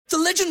The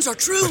legends are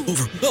true.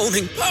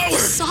 Overwhelming power!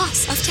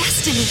 Sauce of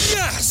destiny.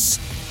 Yes!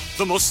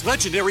 The most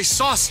legendary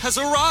sauce has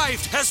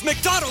arrived as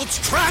McDonald's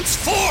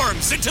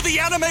transforms into the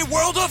anime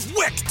world of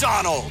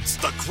WickDonald's.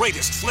 The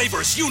greatest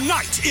flavors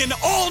unite in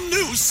all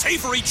new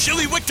savory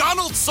chili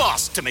McDonald's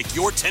sauce to make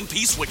your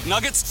 10-piece Wick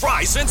Nuggets,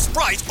 fries, and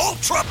Sprite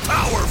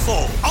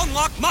ultra-powerful.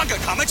 Unlock manga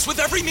comics with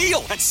every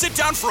meal and sit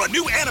down for a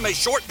new anime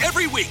short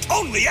every week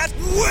only at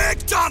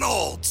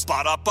WickDonald's.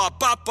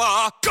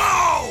 Ba-da-ba-ba-ba,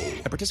 go!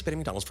 At participating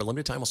McDonald's for a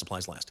limited time while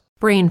supplies last.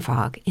 Brain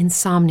fog,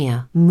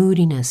 insomnia,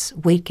 moodiness,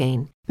 weight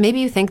gain.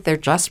 Maybe you think they're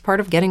just part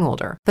of getting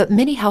older, but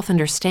MIDI Health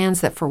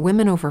understands that for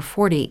women over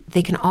 40,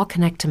 they can all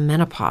connect to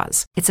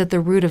menopause. It's at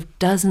the root of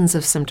dozens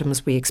of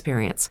symptoms we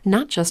experience,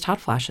 not just hot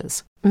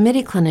flashes.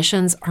 MIDI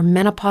clinicians are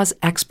menopause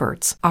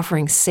experts,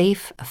 offering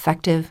safe,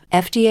 effective,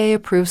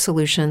 FDA-approved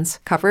solutions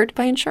covered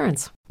by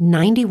insurance.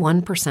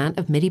 91%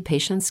 of MIDI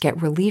patients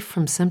get relief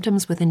from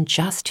symptoms within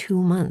just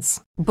 2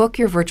 months. Book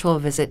your virtual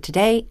visit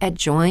today at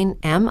joinmidi.com.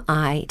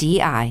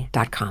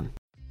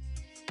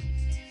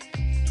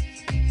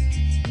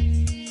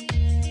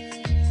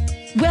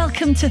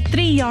 Welcome to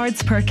 3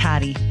 Yards Per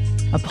Carry,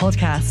 a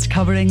podcast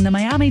covering the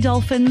Miami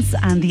Dolphins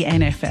and the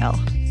NFL.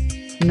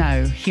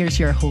 Now, here's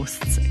your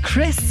hosts,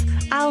 Chris,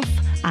 Alf,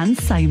 and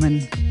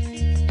Simon.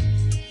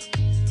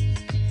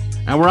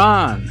 And we're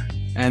on.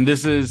 And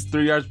this is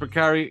 3 Yards Per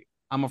Carry.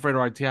 I'm Alfredo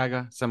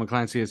Arteaga. Simon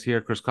Clancy is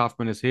here. Chris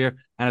Kaufman is here.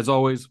 And as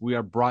always, we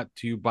are brought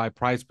to you by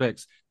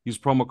PrizePicks. Use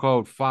promo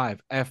code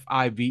 5,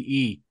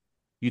 F-I-V-E.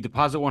 You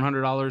deposit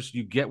 $100,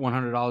 you get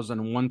 $100 on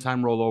a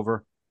one-time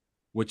rollover,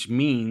 which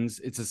means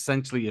it's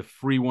essentially a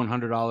free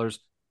 $100.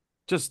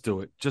 Just do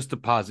it. Just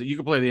deposit. You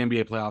can play the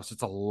NBA playoffs.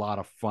 It's a lot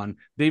of fun.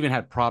 They even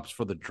had props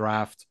for the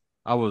draft.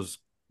 I was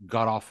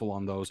god-awful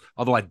on those,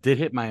 although I did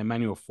hit my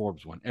Emmanuel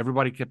Forbes one.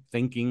 Everybody kept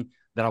thinking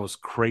that I was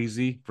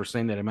crazy for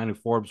saying that Emmanuel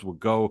Forbes would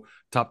go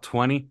top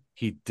 20.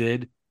 He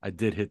did. I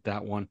did hit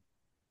that one.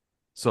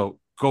 So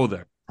go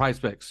there.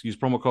 PrizePicks. Use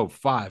promo code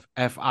 5,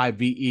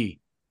 F-I-V-E.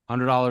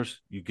 $100.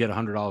 You get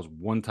 $100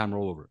 one-time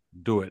rollover.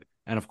 Do it.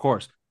 And, of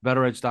course,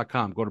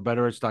 BetterEdge.com. Go to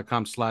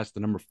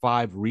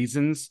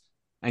BetterEdge.com/5reasons,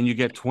 and you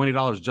get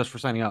 $20 just for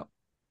signing up.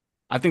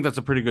 I think that's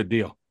a pretty good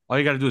deal. All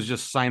you got to do is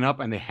just sign up,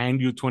 and they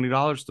hand you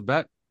 $20 to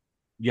bet.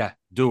 Yeah,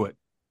 do it.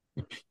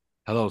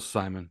 Hello,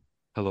 Simon.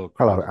 Hello,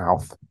 Chris. Hello,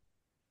 Alf.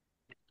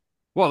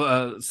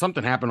 Well,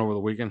 something happened over the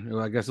weekend.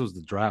 I guess it was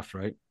the draft,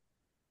 right?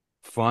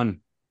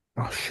 Fun.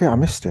 Oh, shit, I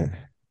missed it.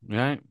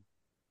 Right?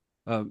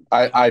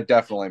 I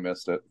definitely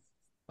missed it.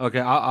 Okay,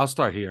 I'll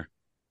start here.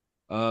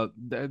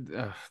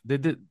 They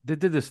did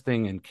this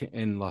thing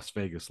in Las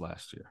Vegas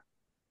last year,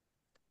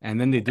 and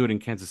then they do it in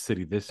Kansas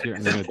City this year,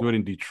 and they're gonna do it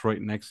in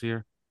Detroit next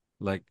year.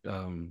 Like,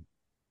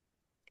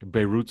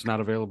 Beirut's not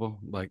available.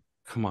 Like,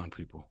 come on,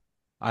 people.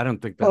 I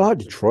don't think that. I like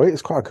Detroit.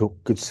 It's quite a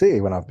good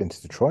city when I've been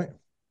to Detroit.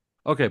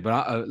 Okay,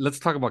 but let's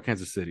talk about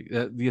Kansas City.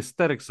 The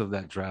aesthetics of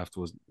that draft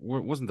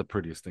wasn't the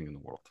prettiest thing in the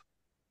world.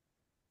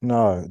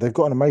 No, they've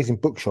got an amazing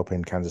bookshop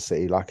in Kansas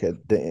City. Like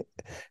the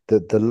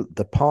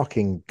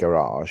parking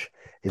garage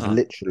is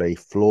literally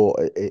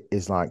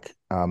is like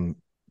the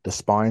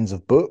spines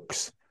of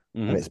books,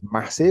 and it's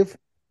massive.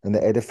 And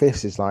the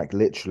edifice is like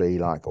literally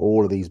like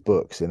all of these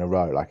books in a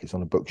row, like it's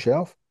on a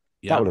bookshelf.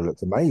 Yeah. That would have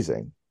looked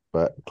amazing,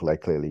 but they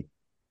clearly,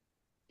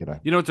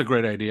 it's a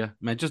great idea,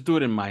 man. Just do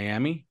it in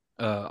Miami,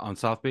 on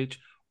South Beach,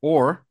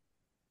 or,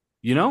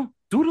 do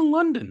it in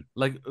London.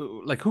 Like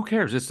who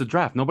cares? It's the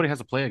draft. Nobody has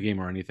to play a game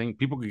or anything.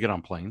 People could get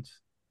on planes.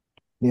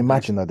 Can you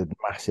imagine though the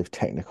massive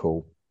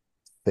technical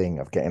thing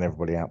of getting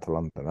everybody out to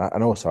London?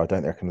 And also, I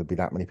don't reckon there'd be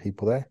that many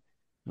people there.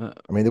 I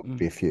mean, there would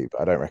be a few,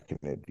 but I don't reckon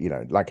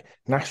it. Like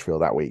Nashville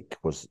that week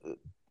was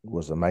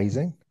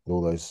amazing.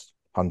 All those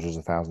hundreds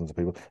of thousands of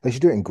people. They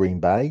should do it in Green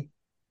Bay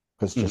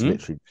because just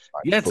literally.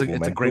 Like,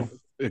 it's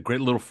a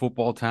great little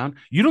football town.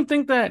 You don't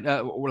think that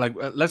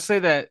let's say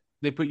that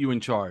they put you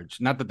in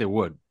charge. Not that they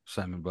would,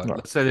 Simon, but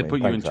let's say they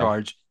put you in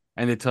charge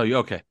and they tell you,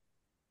 okay,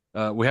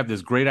 we have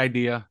this great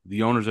idea.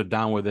 The owners are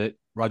down with it.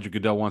 Roger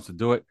Goodell wants to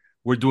do it.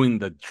 We're doing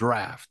the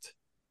draft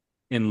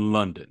in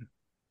London.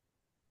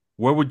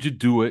 Where would you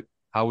do it?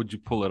 How would you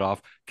pull it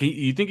off?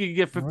 You think you could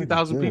get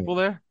 50,000 people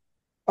there?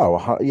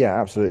 Oh,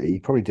 yeah, absolutely.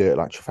 You'd probably do it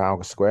like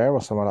Trafalgar Square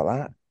or something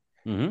like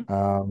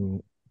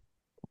that.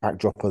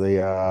 Backdrop of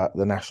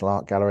the National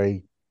Art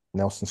Gallery,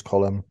 Nelson's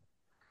Column.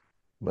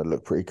 That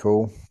look pretty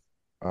cool.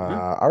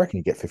 I reckon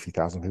you get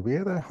 50,000 people.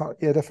 Yeah,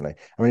 definitely.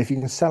 I mean, if you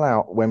can sell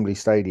out Wembley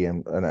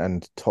Stadium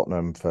and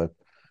Tottenham for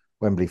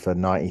Wembley for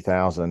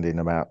 90,000 in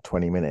about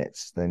 20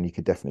 minutes, then you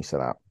could definitely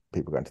sell out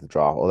people going to the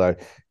draft. Although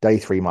day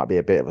 3 might be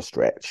a bit of a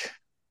stretch.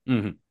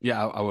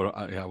 Yeah,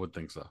 I would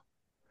think so.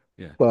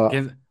 Yeah, but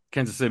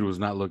Kansas City was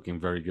not looking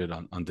very good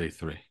on day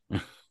 3.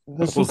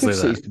 There's some good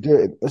cities to do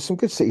it. There's some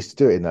good cities to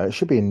do it in, though. It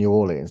should be in New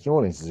Orleans. New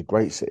Orleans is a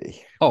great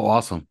city. Oh,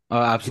 awesome!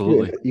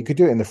 Absolutely. You could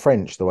do it in the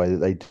French the way that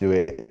they do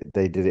it.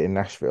 They did it in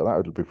Nashville. That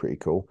would be pretty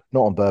cool.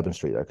 Not on Bourbon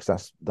Street though,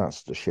 because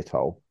that's the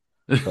shithole.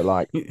 But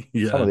like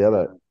some of the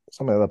other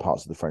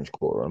parts of the French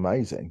Quarter are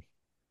amazing.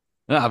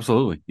 Yeah,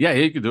 absolutely. Yeah,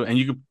 you could do it, and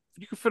you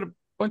could fit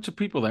bunch of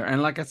people there.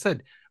 And like I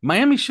said,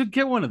 Miami should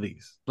get one of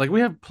these. Like, we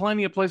have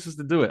plenty of places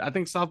to do it. I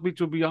think South Beach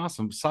would be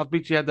awesome. South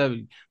Beach, you had that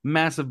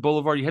massive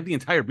boulevard. You had the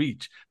entire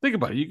beach. Think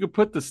about it. You could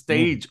put the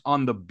stage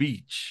on the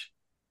beach.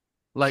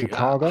 Like,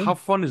 Chicago, how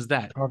fun is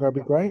that? Chicago would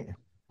be great.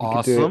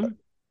 Awesome.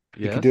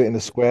 You could do it in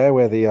the square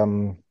where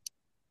the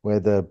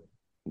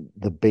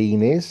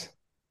bean is.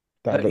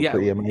 That looked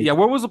pretty amazing. Yeah,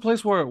 where was the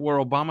place where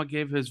Obama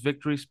gave his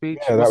victory speech?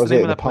 Yeah, that was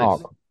it. The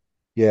park. Place?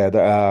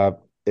 Yeah,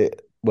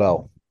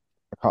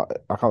 I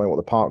can't think what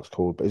the park's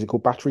called, but is it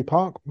called Battery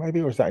Park, maybe,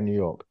 or is that in New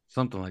York?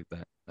 Something like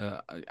that.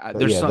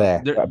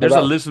 There's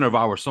a listener of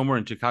ours somewhere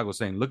in Chicago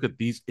saying, "Look at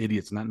these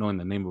idiots not knowing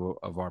the name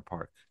of our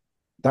park."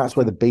 That's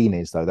where the bean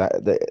is, though.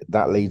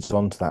 That leads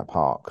on to that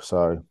park.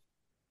 So,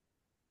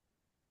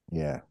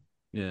 yeah.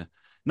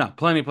 No,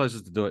 plenty of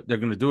places to do it. They're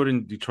going to do it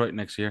in Detroit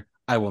next year.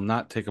 I will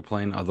not take a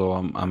plane, although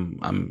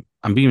I'm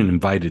being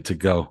invited to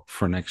go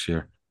for next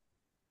year.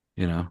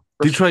 You know,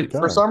 Detroit.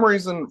 For some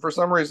reason,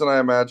 I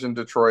imagine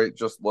Detroit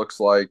just looks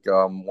like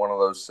one of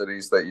those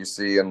cities that you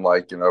see in,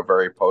 like,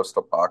 very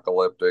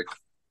post-apocalyptic,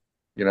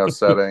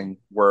 setting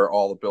where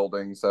all the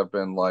buildings have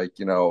been, like,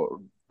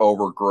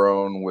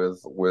 overgrown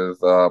with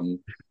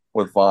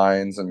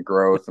vines and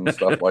growth and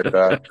stuff like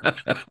that.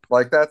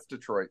 Like, that's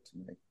Detroit to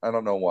me. I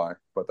don't know why,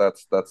 but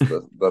that's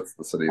the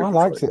city. I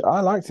liked it.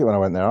 I liked it when I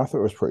went there. I thought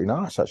it was pretty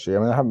nice, actually. I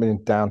mean, I haven't been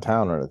in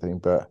downtown or anything,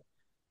 but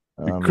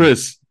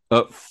Chris,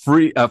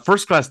 free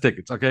first class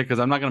tickets, okay? Because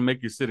I'm not gonna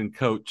make you sit in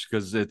coach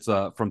because it's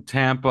from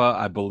Tampa.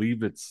 I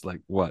believe it's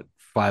like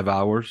 5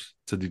 hours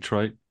to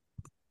Detroit.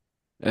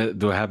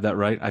 Do I have that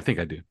right? I think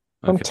I do.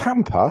 From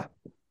Tampa,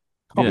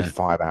 can't be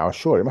 5 hours.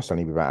 Sure, it must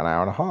only be about an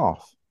hour and a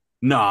half.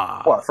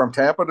 Nah. What, from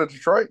Tampa to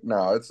Detroit?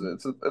 No, it's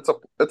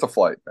a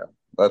flight, man.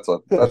 That's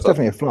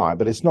definitely a flight,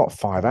 but it's not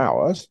 5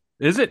 hours.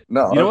 Is it?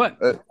 No. You know what?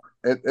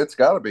 It's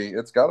got to be.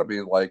 It's got to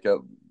be like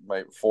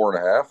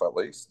 4.5 at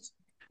least.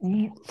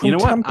 From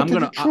Tampa to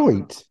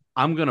Detroit.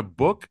 I'm gonna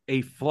book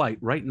a flight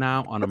right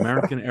now on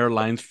American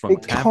Airlines from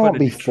Tampa to Detroit. It can't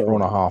be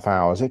 4.5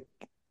 hours.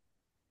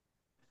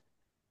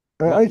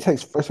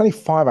 It's only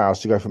 5 hours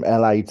to go from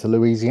LA to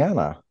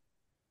Louisiana.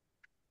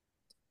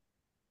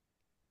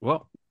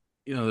 Well,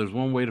 there's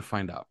one way to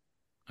find out.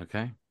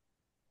 Okay.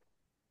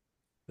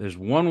 There's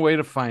one way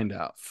to find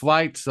out.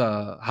 Flights,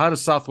 how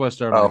does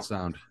Southwest Airlines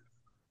sound?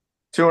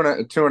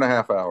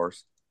 2.5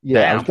 hours.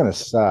 Yeah, Damn. I was gonna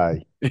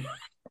say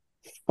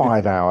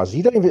 5 hours.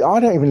 I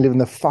don't even live in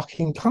the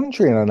fucking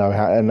country, and I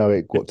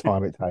know what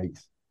time it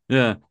takes.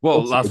 Yeah.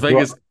 Well, Las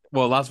Vegas is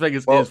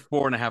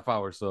 4.5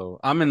 hours, so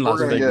I'm in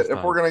Las Vegas.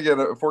 If we're gonna get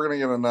a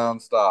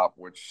nonstop,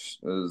 which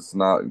is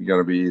not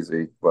gonna be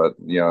easy, but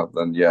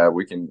then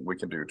we can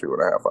do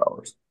 2.5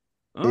 hours.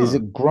 Is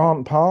it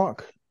Grant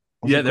Park?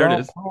 There it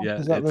is. Park? Yeah,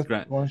 is that it's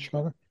the one in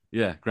Chicago?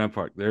 Yeah, Grant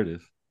Park. There it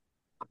is.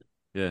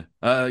 Yeah.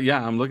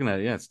 I'm looking at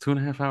it. Yeah, it's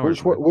 2.5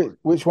 hours.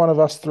 Which one of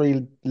us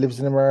three lives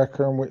in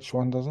America and which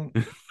one doesn't?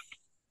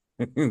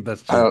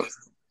 That's true.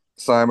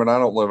 Simon, I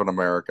don't live in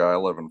America. I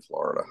live in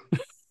Florida.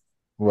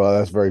 Well,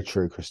 that's very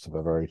true,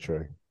 Christopher. Very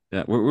true.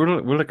 Yeah,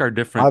 we're like our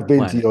different. I've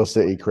been to your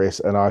city, Chris,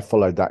 and I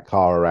followed that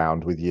car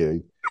around with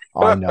you.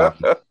 I know.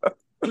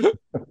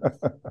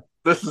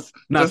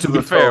 To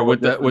be fair,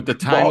 with the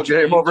time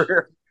game over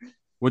here.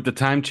 With the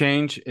time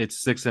change, it's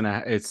 6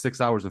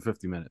 hours and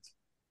 50 minutes.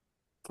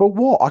 For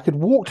what? I could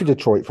walk to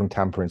Detroit from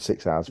Tampa in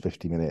 6 hours,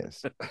 50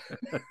 minutes.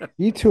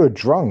 You two are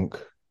drunk.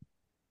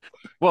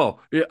 Well,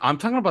 I'm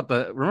talking about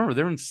remember,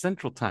 they're in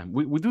Central Time.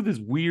 We do this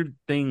weird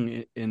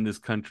thing in this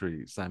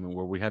country, Simon,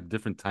 where we have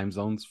different time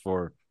zones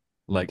for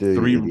like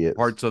three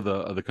parts of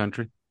the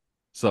country.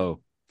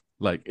 So,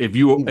 like, if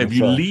you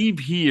leave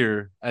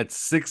here at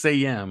 6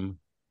 a.m.,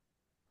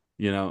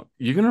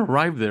 you're gonna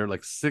arrive there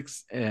like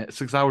 6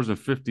 hours and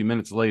 50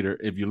 minutes later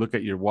if you look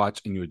at your watch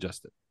and you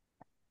adjust it.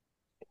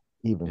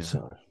 Even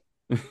so.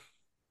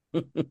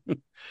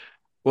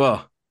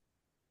 Well,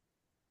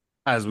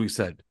 as we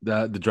said,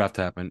 the draft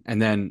happened,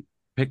 and then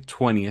pick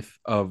 20th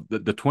of the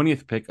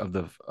 20th pick of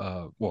the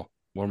what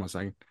am I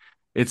saying?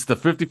 It's the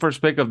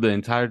 51st pick of the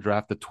entire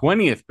draft, the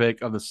 20th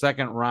pick of the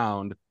second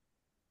round.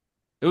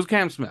 It was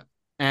Cam Smith,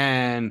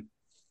 and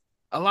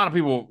a lot of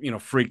people,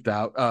 freaked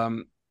out.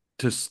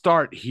 To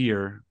start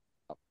here,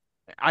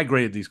 I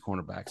graded these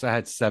cornerbacks. I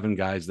had 7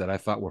 guys that I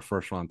thought were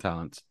first round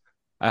talents.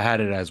 I had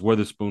it as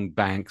Witherspoon,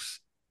 Banks,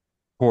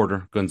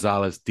 Porter,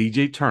 Gonzalez,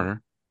 DJ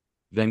Turner,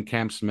 then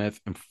Cam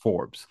Smith, and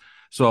Forbes.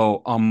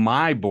 So on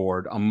my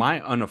board, on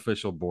my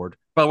unofficial board,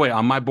 by the way,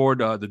 on my board,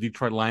 the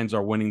Detroit Lions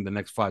are winning the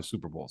next 5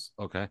 Super Bowls,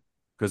 okay?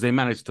 Because they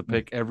managed to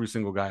pick every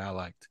single guy I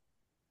liked,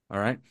 all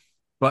right?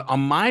 But on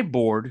my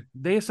board,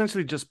 they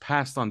essentially just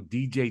passed on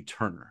DJ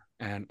Turner,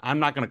 and I'm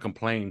not going to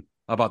complain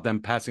about them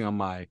passing on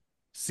my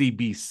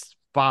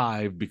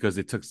CB5 because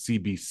they took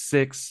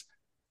CB6.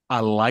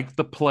 I like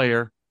the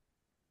player.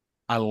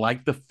 I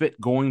like the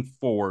fit going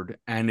forward.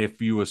 And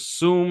if you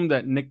assume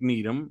that Nick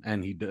Needham,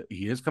 and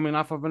he is coming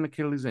off of an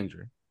Achilles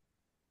injury,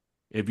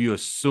 if you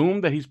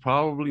assume that he's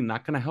probably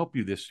not going to help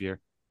you this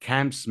year,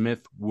 Cam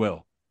Smith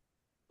will.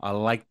 I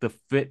like the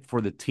fit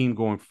for the team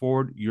going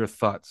forward. Your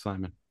thoughts,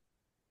 Simon?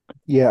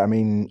 Yeah, I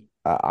mean,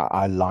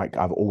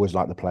 I've always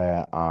liked the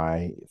player.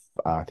 I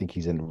think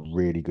he's a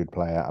really good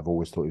player. I've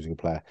always thought he was a good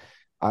player.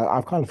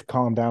 I've kind of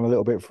calmed down a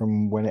little bit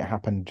from when it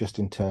happened, just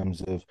in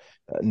terms of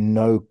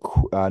no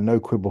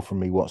quibble from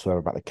me whatsoever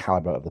about the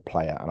caliber of the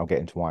player, and I'll get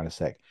into why in a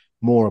sec.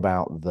 More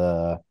about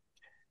the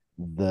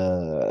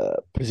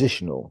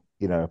positional.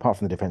 Apart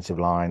from the defensive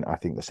line, I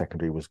think the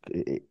secondary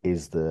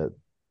is the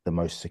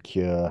most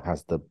secure,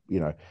 has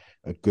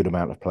a good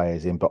amount of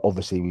players in. But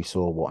obviously we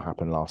saw what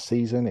happened last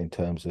season in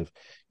terms of,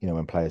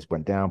 when players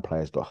went down,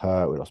 players got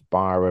hurt. We lost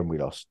Byron, we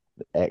lost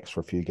X for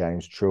a few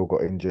games. Trill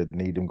got injured,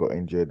 Needham got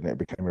injured, and it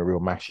became a real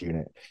mash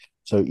unit.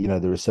 So,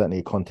 there is certainly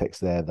a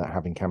context there that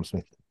having Cam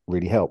Smith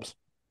really helps.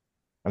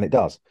 And it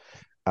does.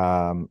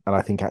 And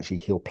I think actually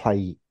he'll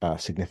play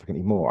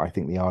significantly more. I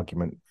think the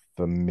argument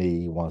for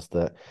me was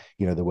that,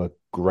 there were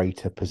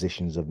greater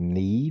positions of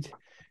need.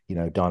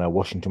 Darnell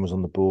Washington was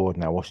on the board.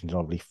 Now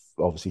Washington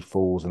obviously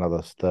falls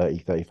another 30,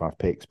 35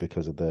 picks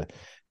because of the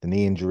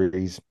knee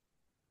injuries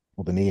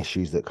or the knee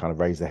issues that kind of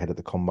raised their head at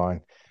the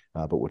combine.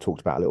 But we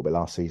talked about a little bit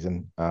last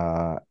season.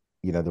 There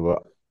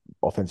were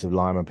offensive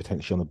linemen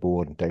potentially on the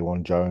board,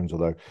 Dawan Jones,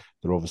 although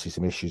there are obviously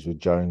some issues with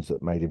Jones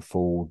that made him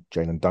fall.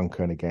 Jalen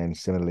Duncan, again,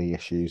 similarly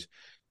issues.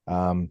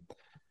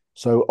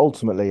 So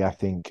ultimately, I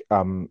think,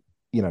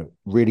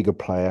 really good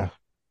player.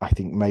 I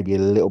think maybe a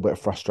little bit of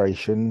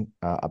frustration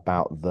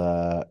about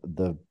the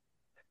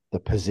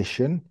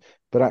position,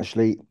 but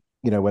actually,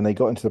 when they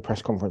got into the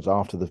press conference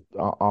after the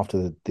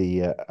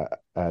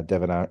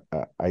Devon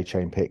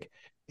A-Chain pick,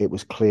 it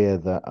was clear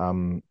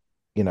that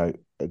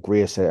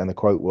Greer said, and the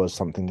quote was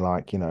something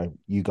like,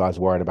 you guys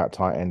are worried about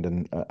tight end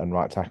and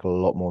right tackle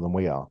a lot more than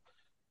we are,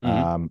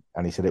 and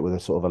he said it with a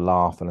sort of a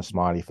laugh and a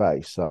smiley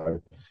face. So.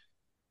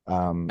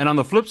 And on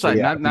the flip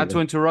side, not to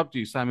interrupt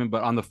you, Simon,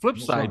 but on the flip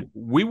side,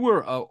 we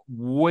were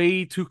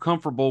way too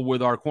comfortable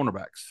with our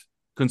cornerbacks,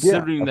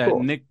 considering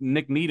that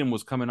Nick Needham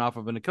was coming off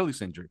of an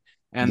Achilles injury.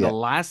 And the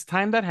last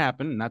time that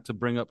happened, not to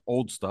bring up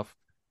old stuff,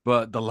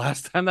 but the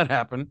last time that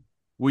happened,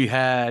 we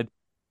had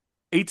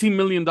 $18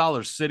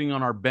 million sitting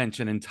on our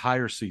bench an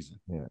entire season.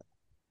 Yeah.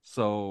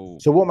 So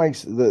what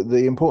makes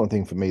the important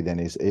thing for me then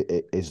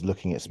is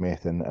looking at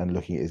Smith and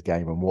looking at his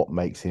game and what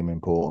makes him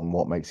important,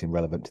 what makes him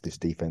relevant to this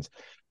defense.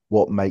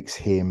 What makes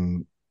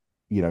him,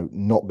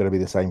 not going to be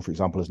the same, for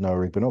example, as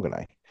Noah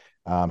Igbinoghene,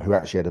 who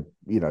actually had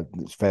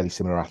fairly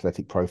similar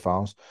athletic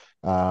profiles.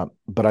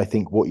 But I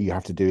think what you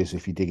have to do is,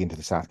 if you dig into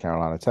the South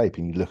Carolina tape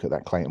and you look at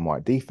that Clayton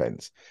White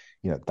defense,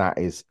 that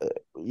is,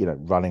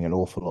 running an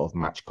awful lot of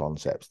match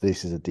concepts.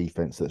 This is a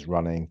defense that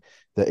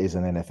is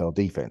an NFL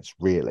defense,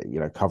 really.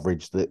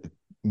 Coverage that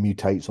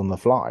mutates on the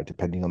fly,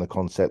 depending on the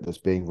concept that's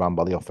being run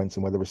by the offense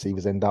and where the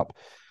receivers end up.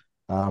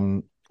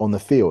 On the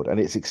field, and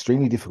it's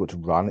extremely difficult to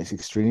run. It's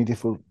extremely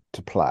difficult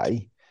to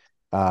play,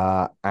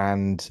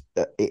 and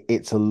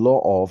it's a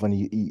lot of. And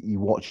you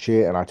watch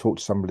it, and I talked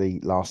to somebody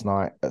last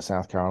night at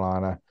South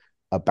Carolina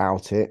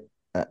about it,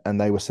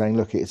 and they were saying,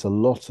 look, it's a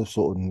lot of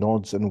sort of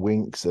nods and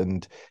winks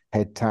and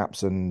head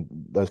taps and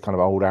those kind of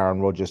old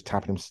Aaron Rodgers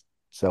tapping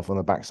himself on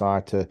the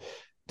backside to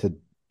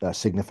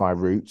signify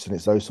routes, and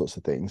it's those sorts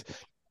of things.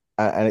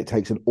 And it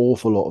takes an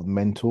awful lot of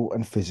mental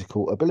and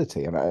physical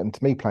ability. And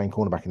to me, playing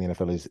cornerback in the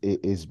NFL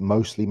is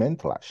mostly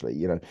mental,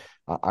 actually.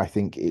 I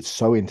think it's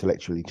so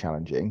intellectually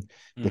challenging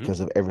because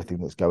of everything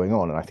that's going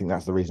on. And I think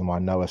that's the reason why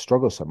Noah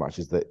struggles so much,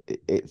 is that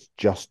it's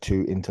just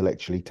too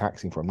intellectually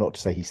taxing for him. Not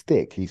to say he's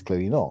thick, he's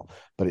clearly not.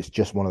 But it's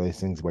just one of those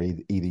things where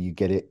either you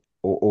get it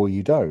or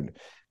you don't.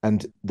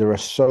 And there are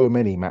so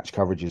many match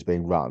coverages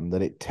being run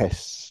that it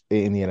tests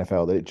in the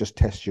NFL, that it just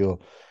tests your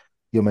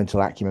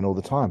mental acumen all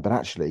the time. But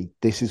actually,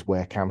 this is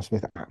where Cam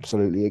Smith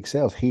absolutely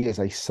excels. He is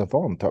a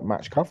savant at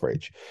match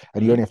coverage,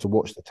 and you only have to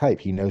watch the tape.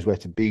 He knows where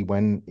to be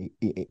when,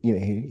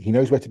 he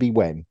knows where to be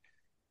when.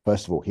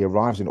 First of all, he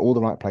arrives in all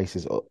the right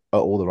places at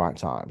all the right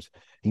times.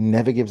 He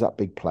never gives up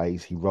big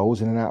plays. He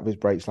rolls in and out of his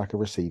breaks like a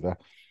receiver.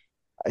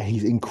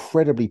 He's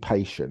incredibly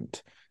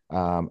patient.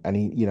 And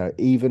he,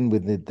 even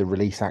with the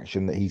release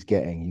action that he's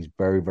getting, he's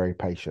very, very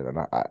patient,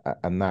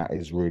 and that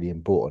is really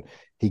important.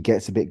 He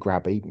gets a bit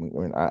grabby,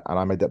 and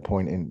I made that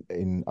point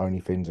in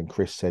OnlyFins, and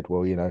Chris said,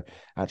 well,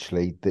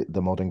 actually,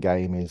 the modern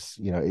game is,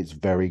 it's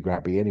very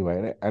grabby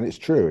anyway, and it's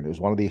true. And it was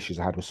one of the issues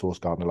I had with Sauce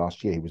Gardner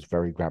last year. He was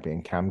very grabby,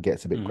 and Cam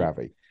gets a bit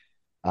grabby,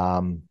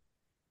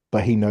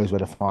 but he knows where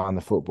to find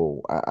the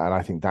football, and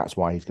I think that's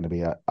why he's going to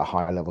be a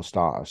high level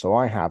starter. So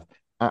I have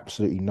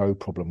absolutely no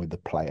problem with the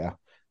player.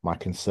 My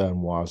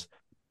concern was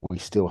we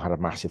still had a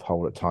massive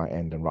hole at tight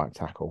end and right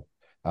tackle.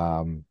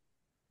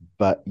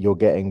 But you're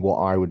getting what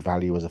I would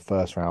value as a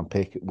first round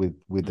pick with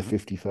the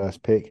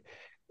 51st pick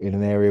in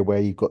an area where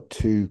you've got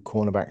two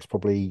cornerbacks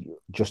probably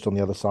just on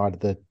the other side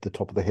of the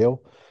top of the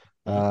hill,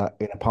 in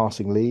a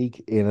passing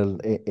league,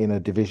 in a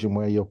division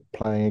where you're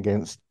playing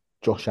against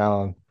Josh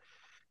Allen,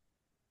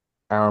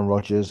 Aaron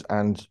Rodgers,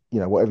 and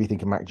whatever you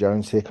think of Mac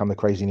Jones, here come the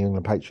crazy New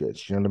England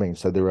Patriots. You know what I mean?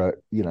 So there are,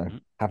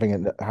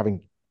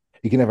 having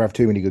you can never have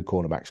too many good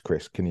cornerbacks,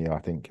 Chris, can you? I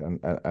think,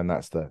 and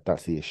that's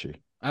the issue.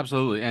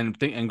 Absolutely,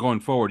 and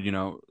going forward,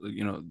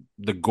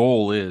 the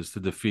goal is to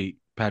defeat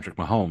Patrick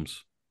Mahomes.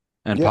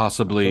 and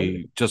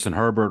possibly Justin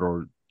Herbert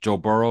or Joe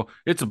Burrow.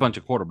 It's a bunch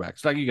of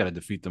quarterbacks. Like, you got to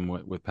defeat them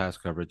with pass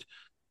coverage.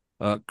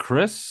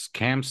 Chris,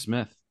 Cam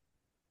Smith.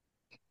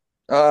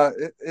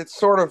 It's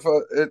sort of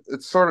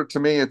to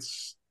me,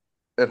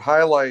 it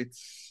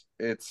highlights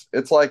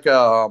it's like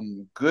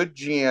good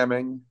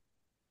GMing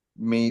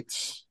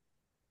meets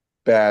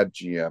bad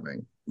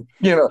GMing,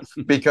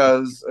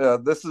 because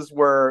this is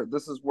where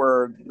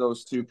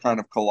those two kind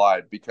of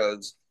collide,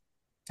 because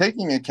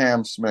taking a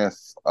Cam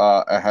Smith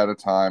ahead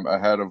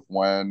of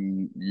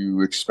when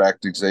you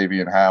expect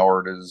Xavier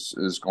Howard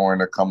is going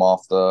to come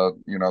off the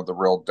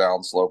real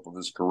downslope of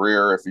his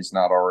career, if he's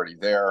not already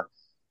there.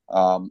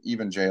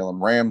 Even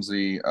Jalen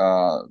Ramsey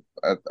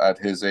at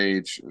his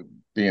age,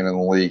 being in the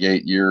league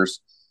 8 years,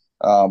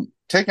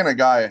 taking a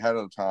guy ahead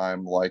of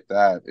time like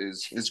that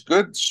is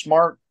good,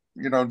 smart,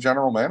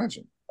 general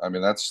managing. I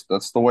mean, that's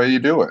the way you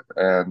do it,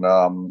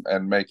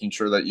 and making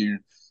sure that you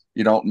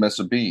don't miss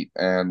a beat.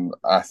 And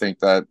I think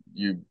that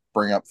you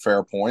bring up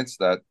fair points,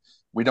 that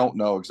we don't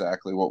know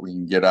exactly what we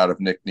can get out of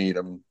Nick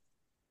Needham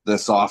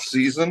this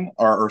offseason,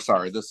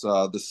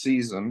 this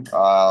season,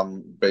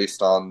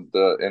 based on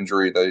the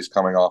injury that he's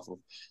coming off of.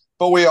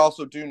 But we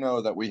also do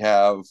know that we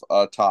have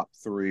a top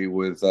three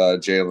with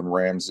Jalen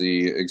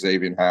Ramsey,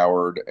 Xavier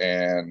Howard,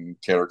 and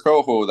Kader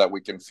Kohou that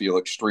we can feel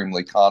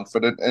extremely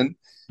confident in.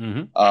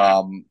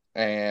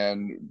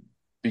 And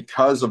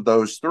because of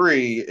those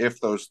three,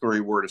 if those three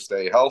were to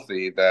stay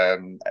healthy,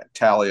 then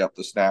tally up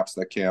the snaps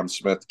that Cam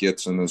Smith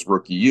gets in his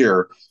rookie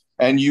year,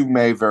 and you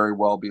may very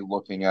well be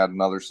looking at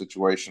another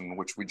situation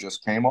which we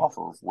just came off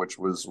of, which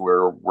was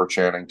where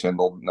Channing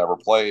Tindall never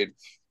played,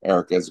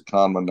 Eric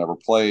Ezukanma never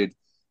played,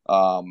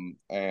 and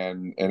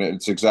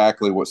it's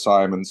exactly what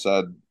Simon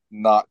said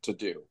not to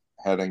do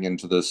heading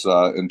into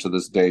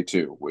this day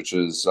two, which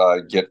is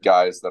get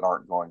guys that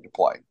aren't going to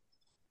play.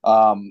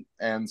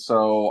 And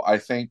so I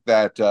think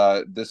that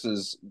this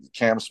is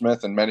Cam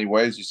Smith in many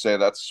ways. You say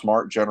that's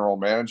smart general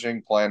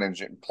managing,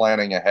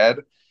 planning ahead,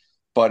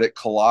 but it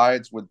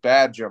collides with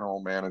bad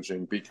general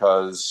managing,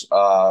 because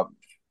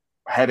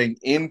heading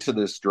into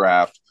this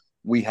draft,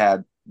 we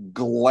had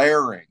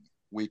glaring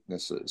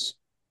weaknesses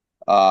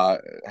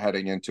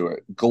heading into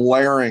it,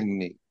 glaring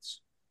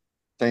needs,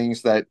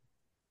 things that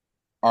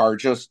are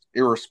just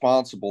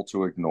irresponsible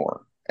to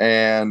ignore.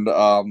 And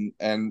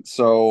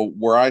so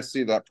where I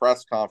see that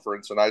press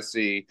conference, and I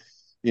see,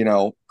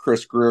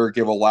 Chris Grier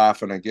give a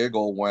laugh and a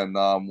giggle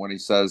when he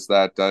says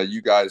that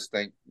you guys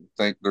think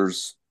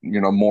there's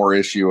more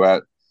issue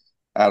at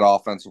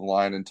offensive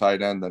line and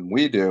tight end than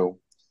we do.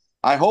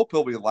 I hope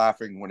he'll be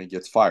laughing when he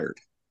gets fired,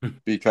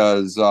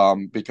 because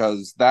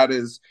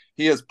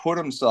he has put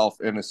himself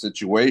in a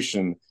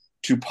situation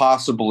to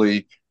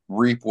possibly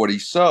reap what he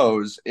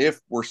sows if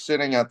we're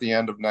sitting at the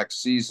end of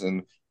next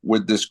season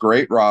with this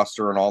great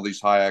roster and all these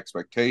high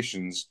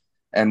expectations,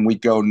 and we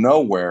go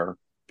nowhere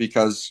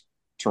because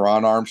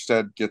Teron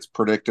Armstead gets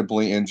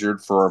predictably injured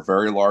for a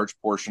very large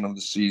portion of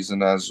the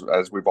season, as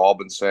we've all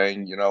been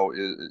saying,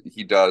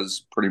 he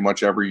does pretty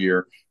much every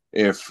year.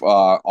 If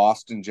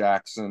Austin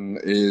Jackson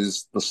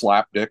is the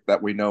slapdick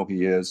that we know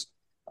he is,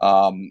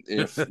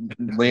 if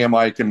Liam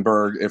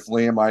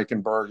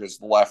Eichenberg is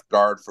the left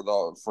guard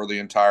for the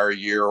entire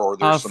year, or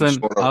there's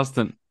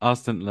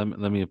Austin,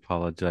 let me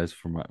apologize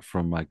for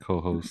my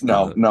co-host.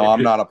 No,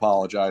 I'm not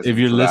apologizing. If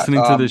you're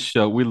listening to this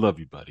show, we love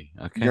you, buddy.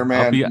 Okay, your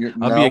man.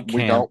 I'll be at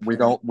camp. We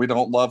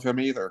don't love him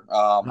either.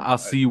 I'll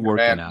see you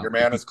working out. Your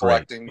man is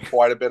collecting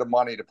quite a bit of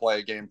money to play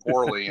a game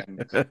poorly,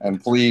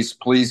 and please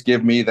please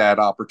give me that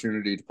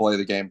opportunity to play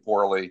the game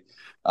poorly.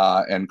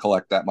 And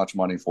collect that much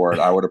money for it.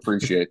 I would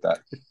appreciate that.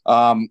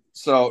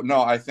 So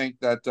no, I think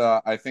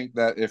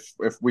that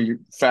if we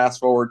fast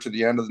forward to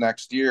the end of the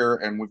next year,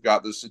 and we've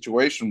got this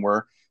situation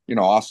where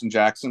Austin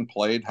Jackson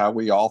played how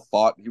we all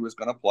thought he was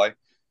going to play,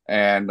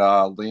 and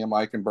Liam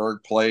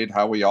Eichenberg played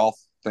how we all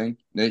think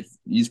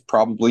he's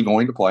probably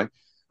going to play,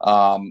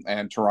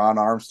 and Teron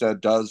Armstead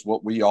does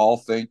what we all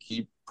think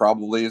he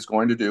probably is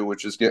going to do,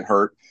 which is get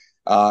hurt.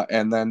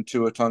 And then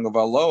Tua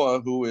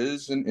Tagovailoa, who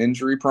is an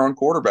injury-prone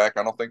quarterback.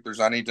 I don't think there's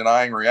any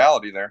denying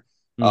reality there.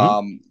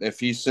 If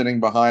he's sitting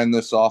behind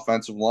this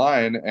offensive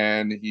line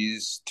and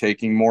he's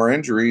taking more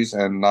injuries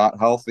and not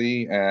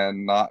healthy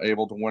and not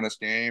able to win us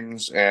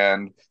games,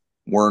 and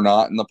we're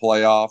not in the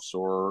playoffs,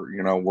 or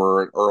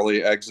we're an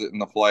early exit in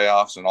the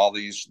playoffs, and all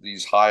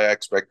these high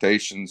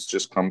expectations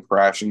just come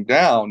crashing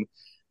down,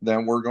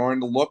 then we're going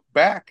to look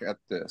back at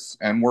this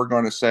and we're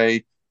going to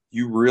say,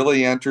 you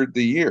really entered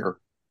the year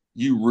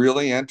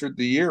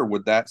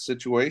with that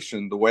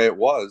situation the way it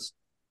was,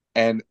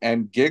 and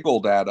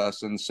giggled at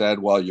us and said,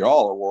 well,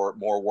 y'all are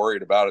more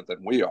worried about it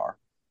than we are.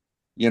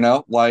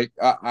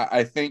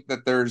 I think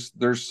that there's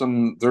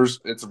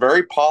it's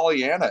very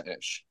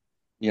Pollyanna-ish,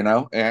 and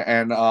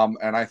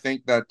I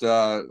think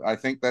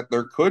that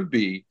there could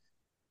be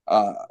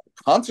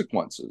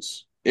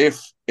consequences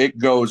if it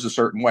goes a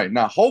certain way.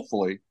 Now,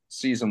 hopefully,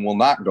 season will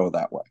not go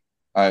that way.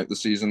 The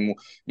season,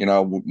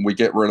 we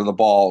get rid of the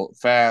ball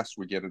fast.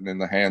 We get it in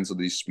the hands of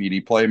these speedy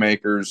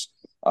playmakers.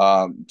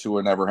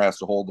 Tua never has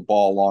to hold the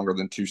ball longer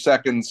than 2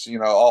 seconds,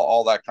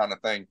 all that kind of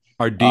thing.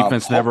 Our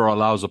defense never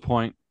allows a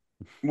point.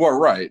 Well,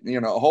 right.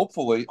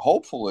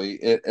 Hopefully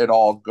it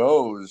all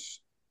goes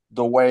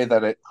the way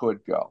that it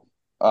could go.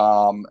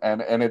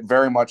 And it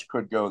very much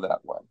could go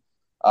that way.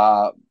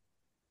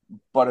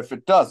 But if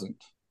it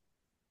doesn't,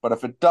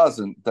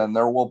 then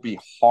there will be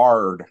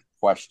hard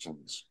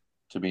questions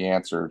to be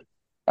answered.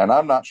 And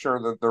I'm not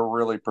sure that they're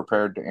really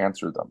prepared to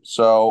answer them.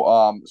 So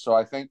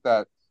I think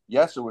that,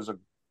 yes, it was a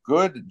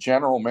good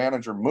general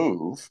manager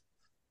move,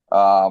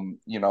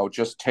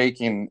 just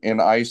taking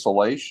in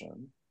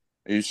isolation.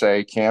 You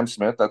say Cam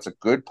Smith, that's a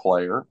good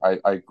player. I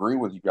agree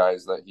with you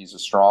guys that he's a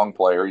strong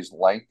player. He's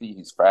lengthy,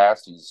 he's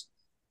fast,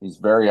 he's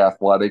very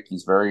athletic,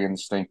 he's very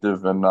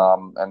instinctive,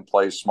 and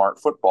plays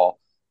smart football.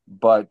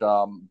 But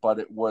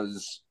it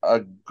was a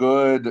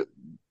good,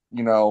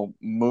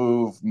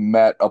 move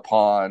met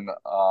upon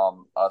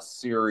a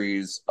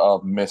series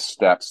of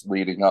missteps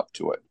leading up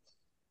to it.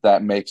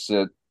 That makes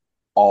it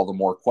all the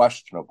more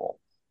questionable.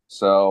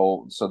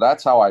 So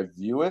that's how I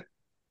view it.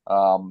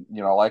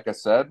 Like I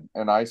said,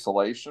 in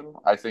isolation,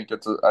 I think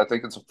it's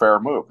a fair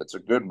move. It's a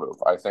good move.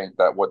 I think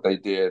that what they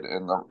did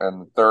in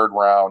the third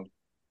round,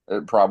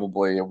 it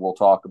probably, and we'll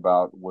talk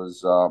about,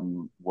 was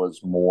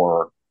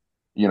more,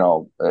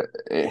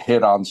 it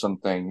hit on some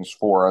things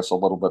for us a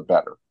little bit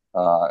better.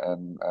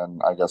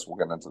 And I guess we'll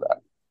get into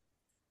that.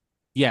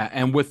 Yeah,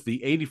 and with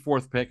the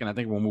 84th pick, and I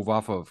think we'll move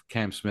off of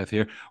Cam Smith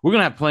here, we're going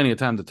to have plenty of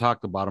time to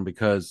talk about him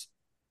because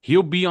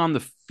he'll be on the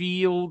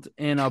field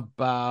in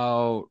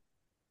about,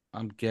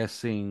 I'm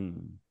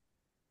guessing,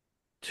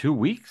 2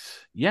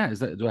 weeks. Yeah,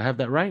 do I have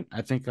that right?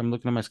 I think I'm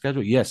looking at my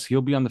schedule. Yes,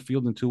 he'll be on the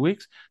field in 2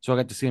 weeks. So I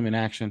got to see him in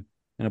action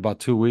in about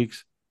 2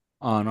 weeks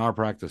on our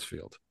practice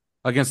field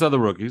against other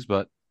rookies,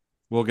 but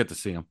we'll get to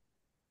see him.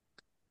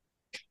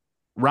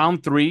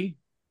 Round 3,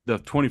 the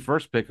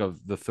 21st pick of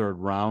the third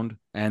round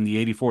and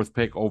the 84th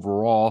pick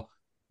overall,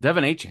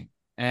 De'Von Achane.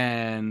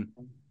 And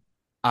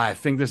I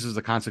think this is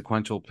a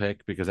consequential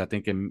pick because I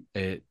think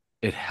it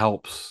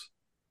helps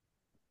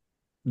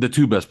the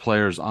two best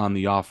players on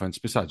the offense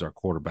besides our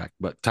quarterback,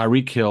 but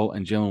Tyreek Hill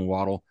and Jalen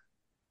Waddle.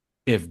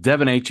 If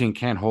De'Von Achane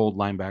can't hold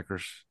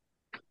linebackers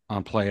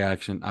on play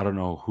action, I don't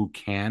know who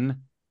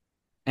can.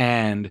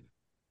 And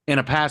in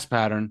a pass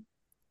pattern,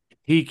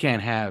 he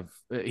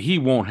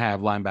won't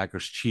have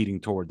linebackers cheating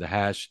toward the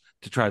hash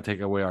to try to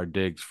take away our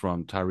digs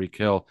from Tyreek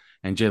Hill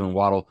and Jalen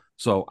Waddle.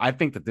 So I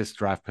think that this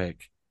draft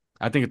pick,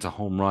 I think it's a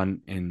home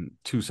run in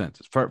two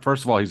senses.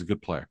 First of all, he's a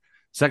good player.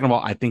 Second of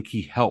all, I think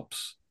he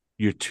helps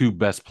your two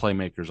best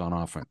playmakers on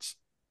offense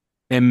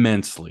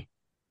immensely.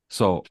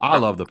 So I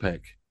love the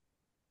pick.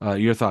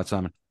 Your thoughts,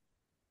 Simon?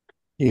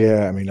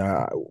 Yeah, I mean,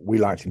 we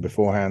liked him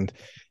beforehand.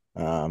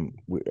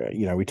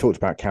 We talked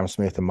about Cam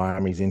Smith and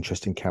Miami's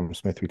interest in Cam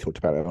Smith. We talked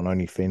about it on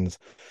Only Fins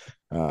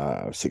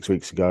 6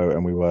 weeks ago,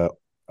 and we were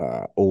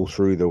all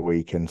through the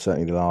week and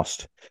certainly the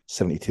last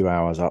 72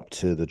 hours up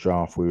to the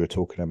draft, we were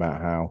talking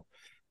about how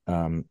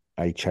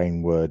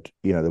Achane would,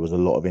 there was a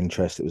lot of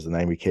interest. It was the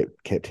name we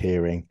kept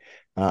hearing.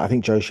 I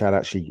think Joe Schad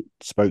actually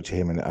spoke to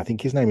him, and I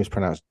think his name is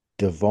pronounced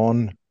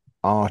De'Von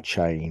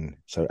Achane,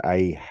 so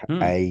A-H-H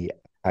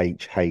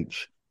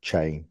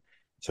Chain,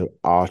 so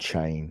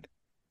Achane.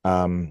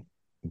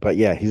 But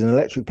yeah, he's an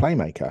electric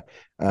playmaker,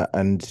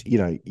 and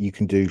you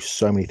can do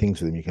so many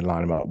things with him. You can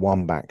line him up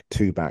 1 back,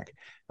 2 back.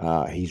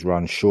 He's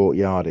run short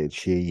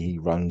yardage. He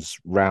runs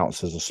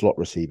routes as a slot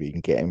receiver. You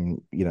can get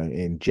him,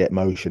 in jet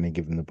motion and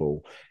give him the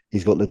ball.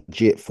 He's got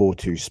legit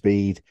 4.2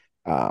 speed.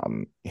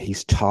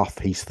 He's tough.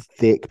 He's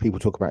thick. People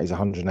talk about he's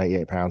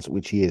 188 pounds,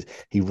 which he is.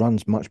 He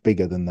runs much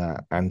bigger than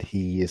that, and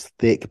he is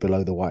thick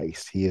below the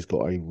waist. He has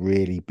got a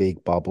really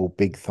big bubble,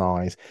 big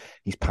thighs.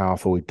 He's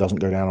powerful. He doesn't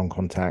go down on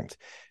contact.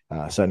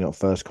 Certainly not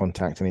first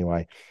contact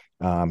anyway.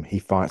 He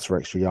fights for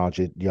extra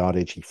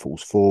yardage. He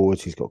falls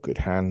forwards. He's got good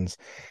hands.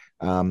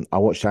 I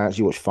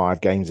actually watched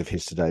 5 games of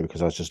his today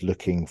because I was just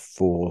looking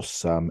for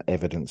some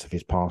evidence of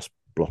his pass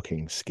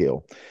blocking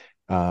skill.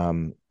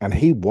 And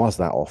he was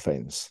that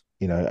offense.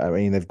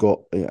 They've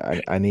got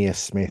Ainias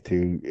Smith,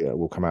 who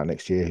will come out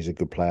next year, who's a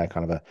good player,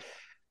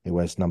 he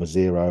wears number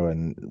 0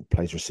 and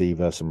plays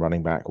receiver, some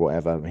running back,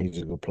 whatever.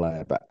 He's a good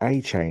player. But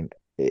Achane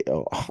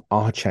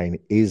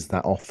is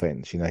that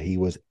offense. He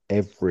was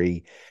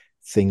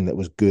everything that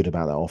was good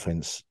about that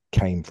offense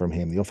came from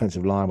him. The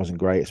offensive line wasn't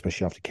great,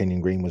 especially after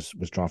Kenyon Green was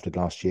drafted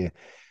last year.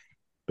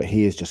 But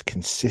he is just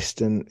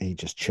consistent. He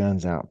just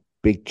churns out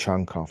big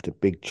chunk after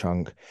big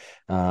chunk.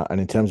 And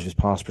in terms of his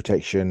pass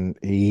protection,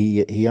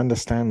 he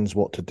understands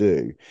what to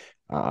do.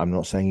 I'm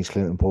not saying he's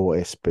Clinton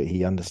Portis, but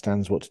he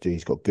understands what to do.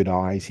 He's got good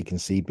eyes. He can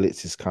see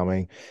blitzes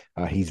coming.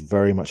 He's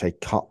very much a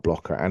cut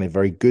blocker, and a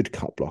very good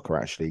cut blocker,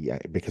 actually,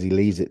 because he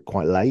leaves it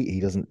quite late. He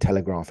doesn't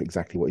telegraph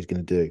exactly what he's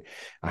going to do.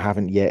 I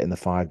haven't yet in the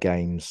 5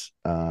 games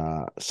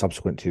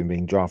subsequent to him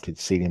being drafted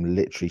seen him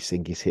literally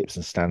sink his hips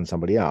and stand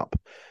somebody up.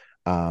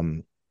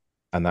 And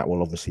that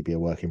will obviously be a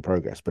work in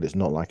progress, but it's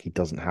not like he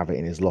doesn't have it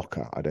in his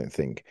locker, I don't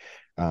think.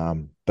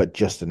 But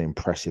just an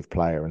impressive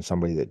player and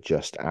somebody that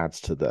just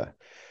adds to the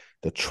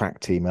the track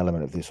team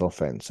element of this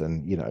offense.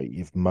 And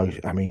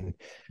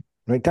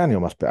McDaniel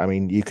must be. I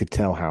mean, you could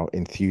tell how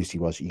enthused he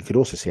was. You could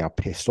also see how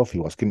pissed off he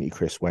was, couldn't you,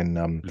 Chris, when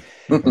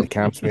the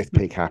Cam Smith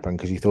pick happened,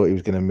 because he thought he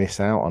was going to miss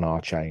out on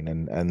Archain,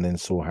 and then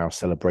saw how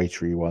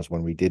celebratory he was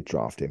when we did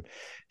draft him.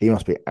 He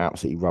must be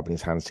absolutely rubbing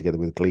his hands together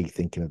with glee,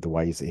 thinking of the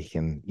ways that he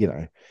can,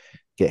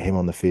 get him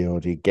on the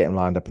field, he get him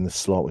lined up in the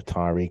slot with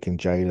Tyreek and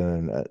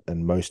Jalen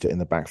and Mostert in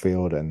the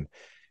backfield, and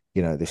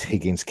this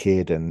Higgins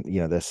kid, and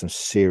there's some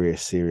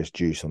serious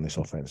juice on this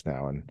offense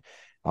now, and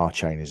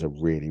Archain is a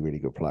really, really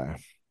good player.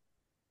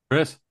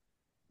 Chris?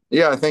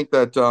 Yeah, I think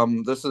that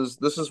this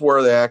is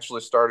where they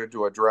actually started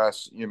to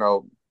address,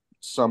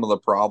 some of the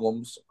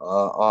problems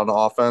on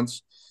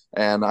offense.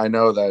 And I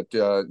know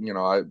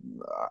that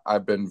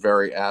I've been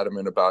very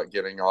adamant about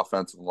getting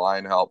offensive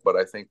line help, but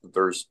I think that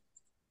there's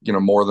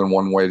more than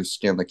one way to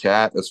skin the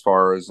cat as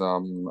far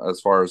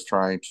as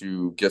trying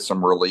to get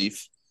some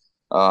relief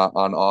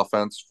on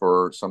offense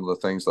for some of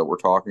the things that we're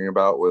talking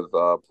about with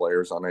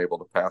players unable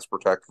to pass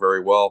protect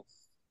very well.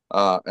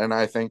 And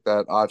I think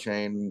that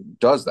Achane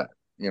does that.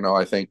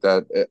 I think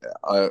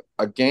that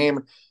a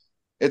game,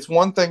 it's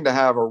one thing to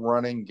have a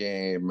running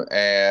game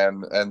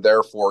and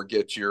therefore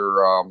get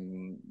your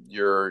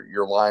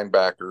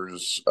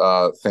linebackers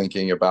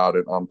thinking about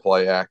it on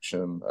play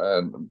action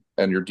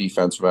and your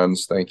defensive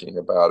ends thinking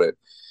about it.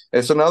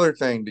 It's another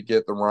thing to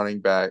get the running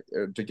back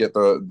to get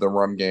the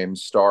run game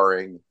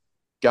starring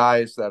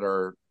guys that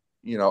are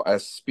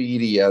as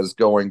speedy as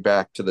going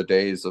back to the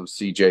days of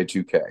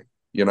CJ2K.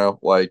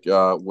 Like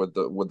with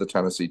the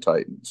Tennessee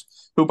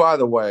Titans, who, by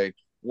the way,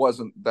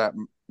 wasn't that,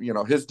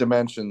 his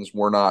dimensions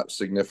were not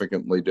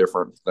significantly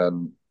different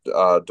than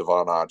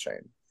Devon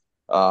Achane.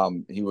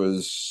 He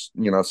was,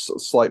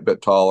 slight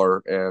bit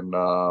taller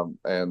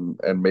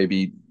and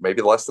maybe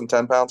less than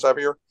 10 pounds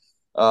heavier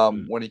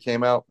when he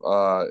came out.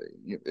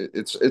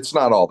 It's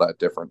not all that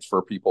different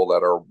for people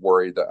that are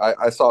worried. That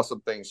I saw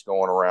some things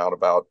going around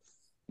about,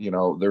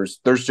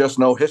 there's just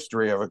no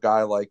history of a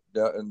guy like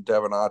Devon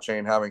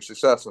Achane having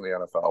success in the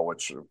NFL,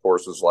 which of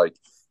course is like,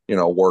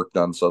 Work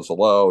Done says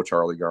hello,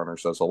 Charlie Garner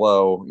says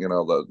hello.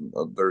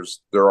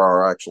 There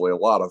are actually a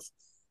lot of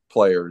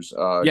players.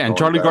 And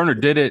Charlie Garner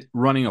did it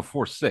running a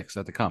 4.6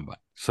 at the combine.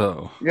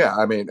 So yeah,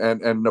 I mean,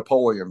 and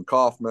Napoleon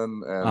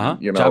Kaufman and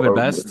Javid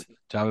Best.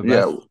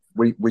 Yeah,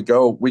 we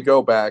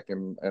go back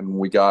and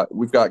we've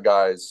got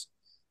guys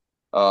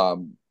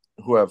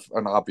who have,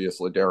 and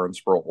obviously Darren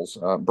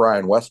Sproles,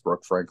 Brian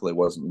Westbrook, frankly,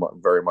 wasn't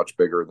very much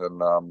bigger than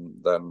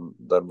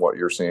what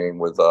you're seeing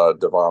with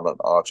Devon and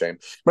Achane.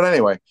 But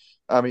anyway,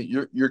 I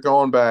mean, you're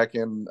going back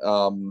and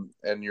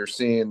you're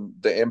seeing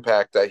the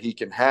impact that he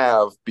can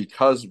have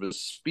because of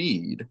his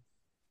speed,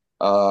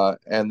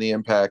 and the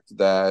impact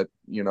that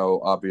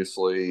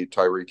obviously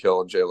Tyreek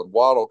Hill and Jalen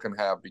Waddle can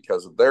have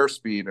because of their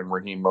speed, and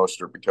Raheem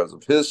Mostert because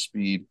of his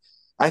speed.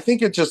 I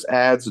think it just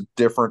adds a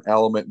different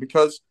element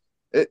because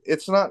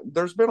it's not.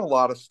 There's been a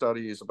lot of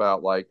studies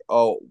about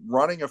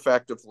running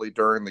effectively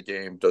during the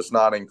game does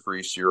not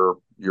increase your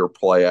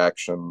play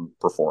action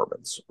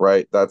performance,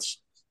 right? That's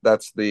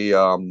a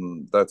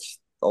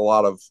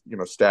lot of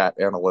stat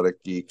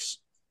analytic geeks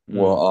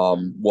will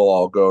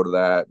all go to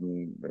that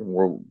and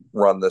we'll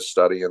run this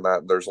study and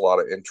that. There's a lot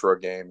of intra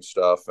game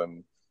stuff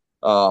and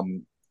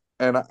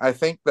I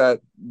think that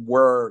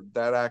where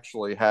that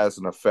actually has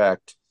an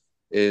effect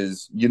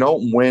is you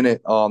don't win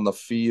it on the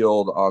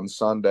field on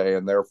Sunday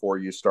and therefore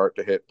you start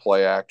to hit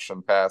play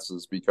action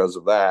passes because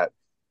of that.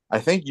 I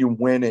think you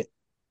win it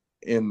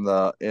in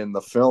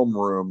the film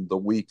room the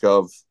week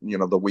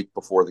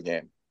before the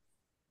game.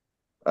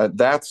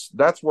 That's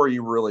where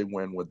you really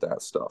win with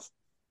that stuff.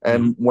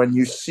 And when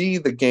you see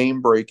the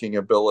game-breaking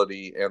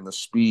ability and the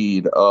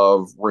speed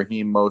of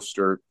Raheem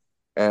Mostert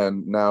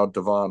and now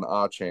Devon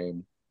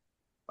Achane,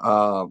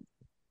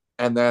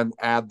 and then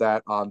add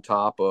that on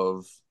top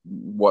of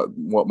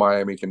what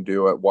Miami can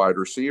do at wide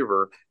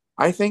receiver,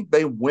 I think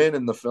they win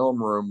in the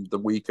film room the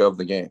week of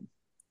the game.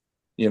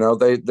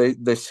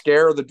 They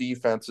scare the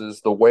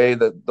defenses the ways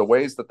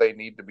that they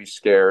need to be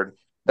scared.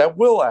 That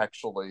will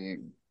actually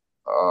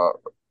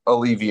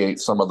alleviate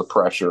some of the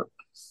pressure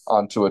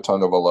onto a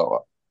Tagovailoa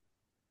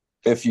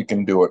if you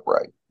can do it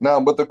right.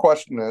 Now, but the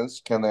question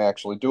is, can they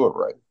actually do it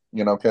right?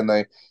 Can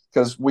they?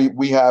 Because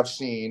we have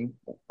seen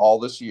all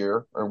this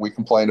year, and we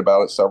complained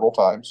about it several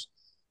times,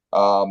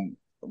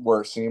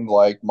 where it seemed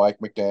like Mike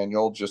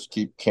McDaniel just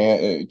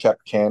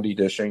kept candy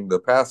dishing the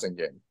passing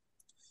game.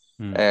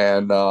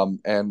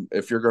 And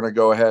if you're going to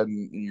go ahead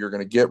and you're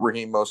going to get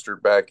Raheem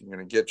Mostert back, you're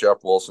going to get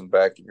Jeff Wilson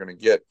back, you're going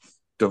to get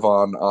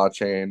Devon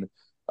Achane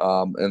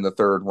in the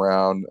third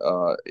round,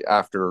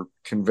 after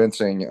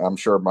convincing, I'm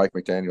sure Mike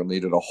McDaniel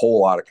needed a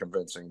whole lot of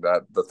convincing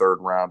that the third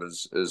round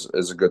is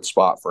a good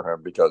spot for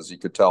him, because you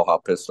could tell how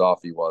pissed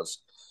off he was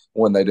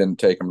when they didn't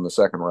take him in the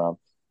second round.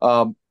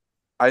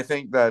 I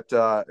think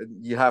that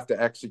you have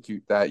to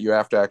execute that. You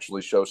have to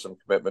actually show some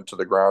commitment to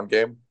the ground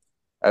game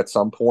at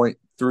some point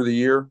through the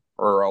year,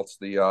 or else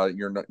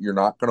you're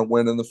not going to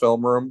win in the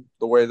film room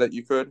the way that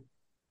you could.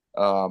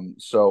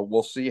 So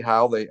we'll see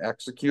how they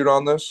execute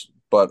on this.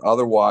 but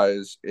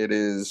otherwise it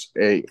is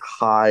a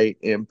high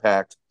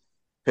impact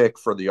pick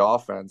for the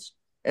offense.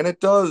 And it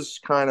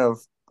does kind of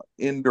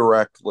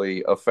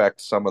indirectly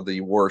affect some of the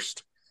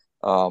worst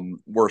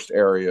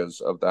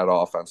areas of that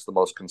offense, the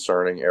most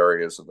concerning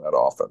areas of that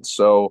offense.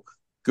 So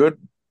good,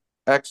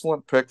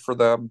 excellent pick for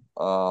them.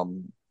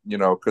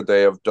 Could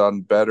they have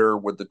done better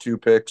with the 2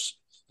 picks?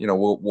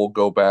 We'll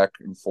go back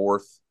and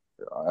forth.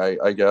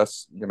 I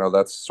guess,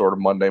 that's sort of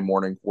Monday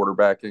morning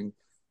quarterbacking.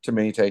 To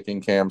me,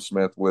 taking Cam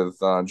Smith with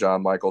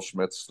John Michael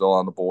Schmitz still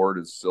on the board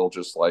is still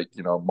just like,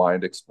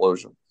 mind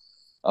explosion.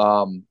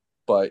 But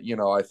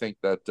I think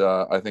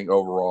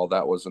overall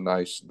that was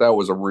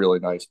a really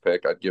nice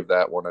pick. I'd give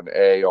that one an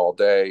A all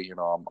day.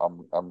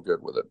 I'm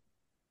good with it.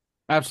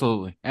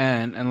 Absolutely.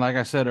 And like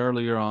I said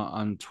earlier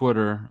on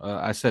Twitter,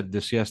 I said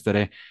this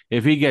yesterday,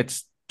 if he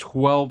gets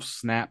 12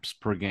 snaps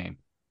per game,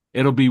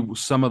 it'll be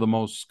some of the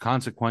most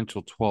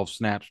consequential 12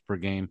 snaps per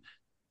game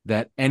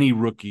that any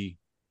rookie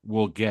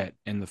will get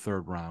in the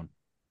 3rd round.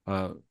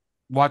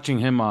 Watching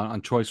him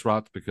on choice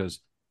routes, because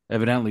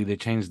evidently they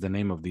changed the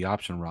name of the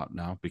option route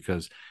now,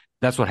 because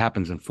that's what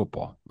happens in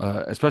football,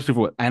 especially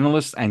for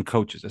analysts and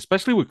coaches,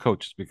 especially with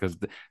coaches, because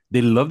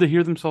they love to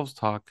hear themselves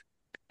talk,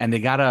 and they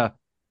gotta,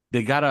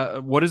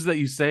 what is that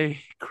you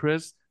say,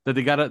 Chris? That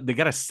they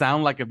gotta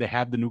sound like if they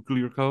have the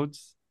nuclear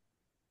codes.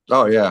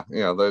 Oh yeah.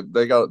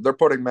 They're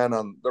putting men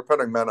on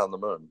the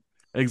moon.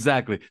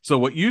 Exactly. So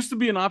what used to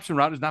be an option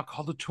route is now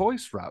called a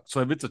choice route. So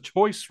if it's a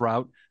choice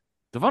route,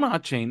 Devon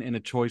Achane in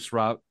a choice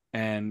route,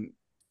 and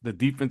the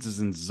defense is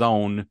in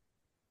zone,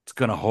 it's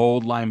going to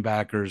hold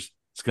linebackers.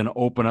 It's going to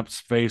open up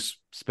space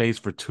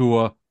for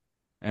Tua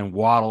and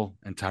Waddle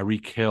and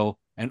Tyreek Hill,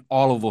 and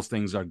all of those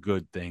things are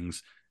good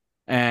things.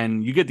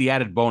 And you get the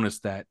added bonus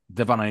that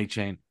Devon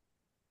Achane,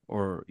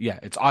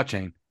 it's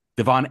Achane.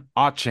 Devon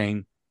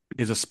Achane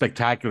is a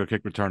spectacular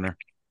kick returner.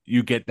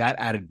 You get that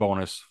added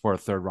bonus for a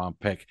 3rd round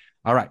pick.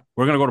 All right,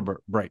 we're going to go to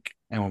break.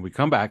 And when we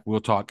come back, we'll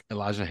talk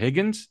Elijah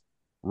Higgins,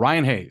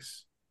 Ryan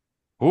Hayes.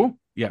 Who?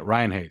 Yeah,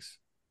 Ryan Hayes.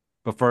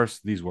 But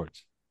first, these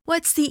words.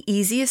 What's the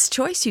easiest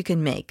choice you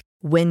can make?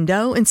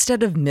 Window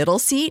instead of middle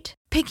seat?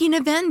 Picking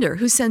a vendor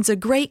who sends a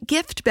great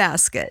gift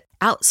basket?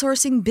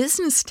 Outsourcing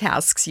business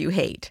tasks you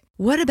hate?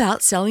 What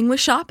about selling with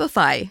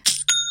Shopify?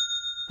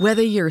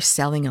 Whether you're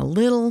selling a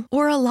little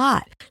or a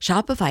lot,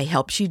 Shopify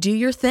helps you do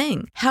your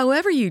thing,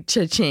 however you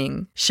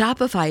cha-ching.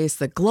 Shopify is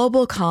the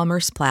global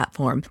commerce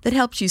platform that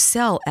helps you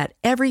sell at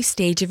every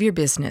stage of your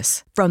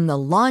business. From the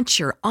launch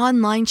your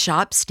online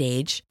shop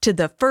stage to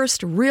the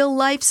first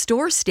real-life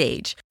store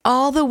stage,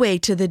 all the way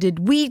to the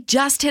did we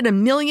just hit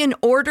 1 million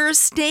orders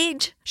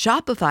stage.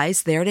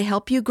 Shopify's there to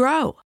help you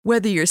grow.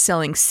 Whether you're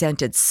selling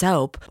scented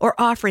soap or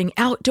offering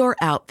outdoor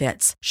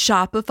outfits,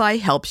 Shopify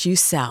helps you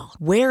sell.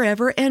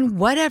 Wherever and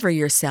whatever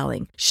you're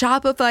selling,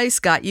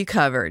 Shopify's got you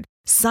covered.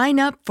 Sign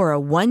up for a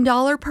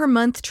 $1 per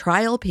month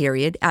trial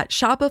period at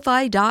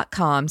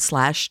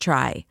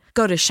shopify.com/try.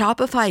 Go to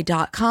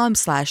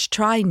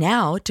shopify.com/try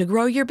now to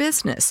grow your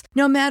business,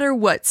 no matter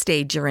what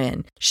stage you're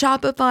in.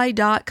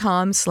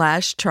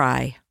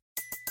 Shopify.com/try.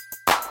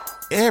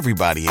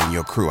 Everybody in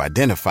your crew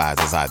identifies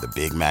as either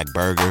Big Mac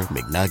Burger,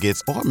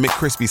 McNuggets, or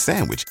McCrispy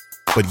Sandwich.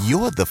 But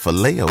you're the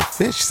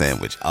Filet-O-Fish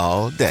Sandwich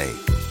all day.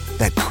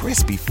 That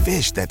crispy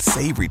fish, that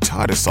savory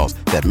tartar sauce,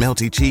 that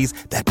melty cheese,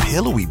 that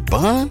pillowy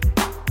bun.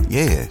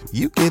 Yeah,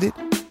 you get it.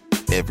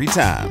 Every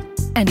time.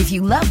 And if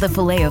you love the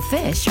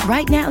Filet-O-Fish,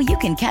 right now you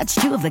can catch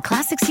 2 of the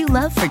classics you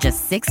love for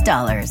just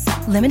 $6.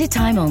 Limited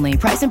time only.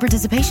 Price and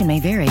participation may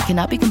vary.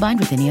 Cannot be combined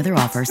with any other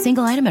offer.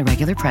 Single item at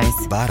regular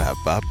price.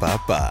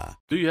 Ba-da-ba-ba-ba.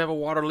 Do you have a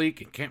water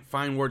leak and can't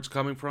find where it's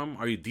coming from?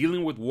 Are you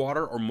dealing with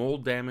water or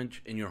mold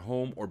damage in your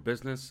home or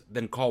business?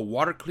 Then call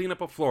Water Cleanup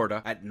of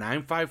Florida at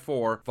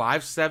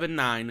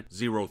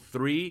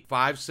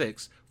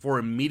 954-579-0356 for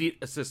immediate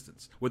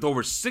assistance. With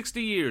over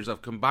 60 years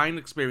of combined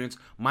experience,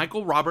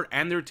 Michael, Robert,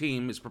 and their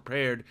team is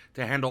prepared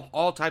to handle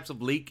all types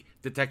of leak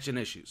detection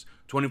issues,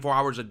 24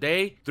 hours a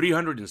day,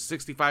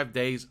 365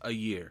 days a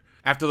year.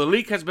 After the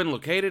leak has been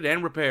located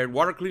and repaired,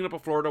 Water Cleanup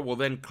of Florida will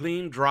then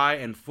clean, dry,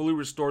 and fully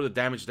restore the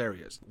damaged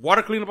areas.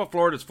 Water Cleanup of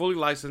Florida is fully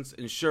licensed,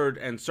 insured,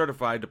 and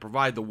certified to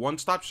provide the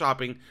one-stop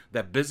shopping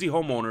that busy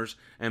homeowners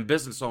and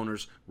business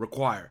owners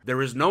require.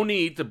 There is no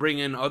need to bring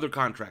in other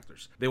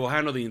contractors. They will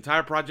handle the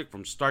entire project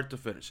from start to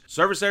finish.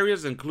 Service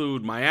areas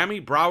include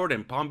Miami, Broward,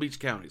 and Palm Beach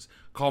counties.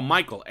 Call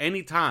Michael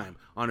anytime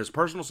on his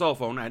personal cell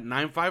phone at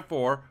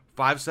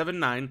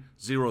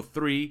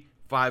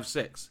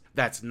 954-579-0356.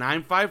 That's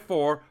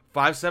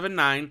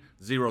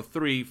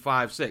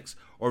 954-579-0356.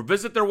 Or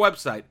visit their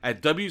website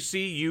at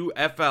wcufl.com.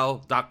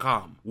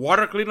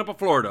 Water Cleanup of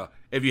Florida.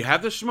 If you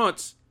have the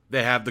schmutz,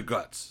 they have the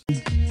guts.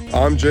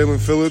 I'm Jalen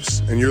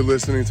Phillips, and you're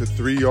listening to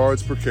 3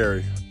 Yards Per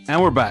Carry.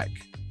 And we're back.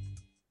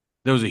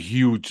 There was a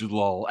huge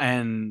lull.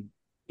 And,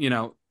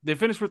 they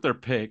finished with their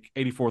pick,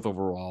 84th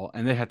overall,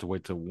 and they had to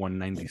wait till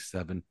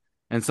 197.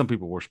 And some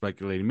people were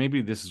speculating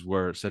maybe this is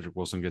where Cedric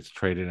Wilson gets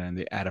traded and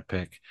they add a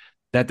pick.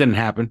 That didn't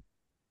happen.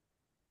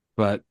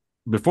 But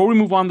before we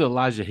move on to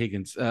Elijah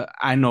Higgins,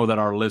 I know that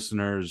our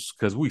listeners,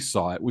 because we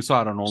saw it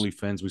on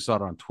OnlyFans, we saw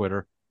it on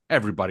Twitter,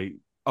 everybody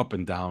up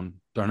and down.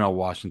 Darnell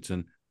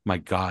Washington, my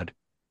God.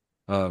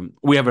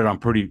 We have it on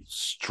pretty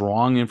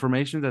strong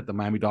information that the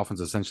Miami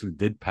Dolphins essentially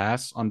did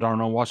pass on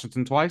Darnell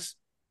Washington twice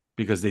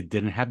because they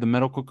didn't have the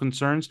medical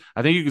concerns.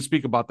 I think you could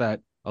speak about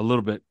that a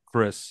little bit,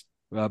 Chris,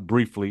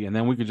 briefly, and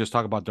then we could just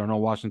talk about Darnell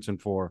Washington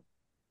for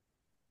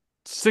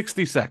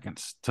 60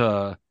 seconds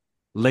to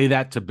lay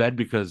that to bed,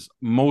 because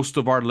most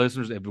of our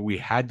listeners, if we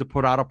had to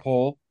put out a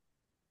poll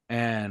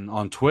and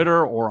on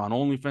Twitter or on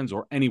OnlyFans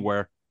or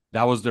anywhere,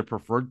 that was their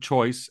preferred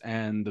choice,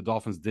 and the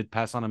Dolphins did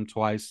pass on him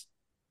twice.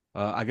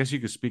 I guess you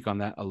could speak on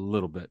that a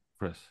little bit,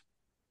 Chris.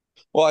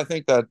 Well, I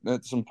think that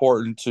it's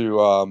important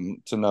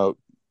to note,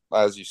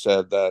 as you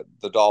said, that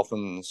the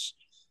Dolphins.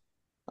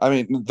 I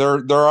mean, there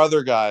are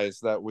other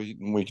guys that we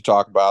could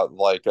talk about,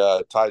 like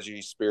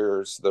Tyjae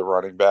Spears, the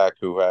running back,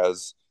 who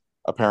has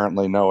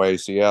apparently no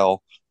ACL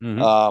in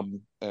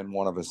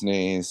one of his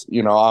knees.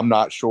 You know, I'm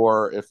not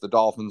sure if the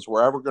Dolphins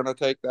were ever going to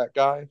take that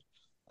guy,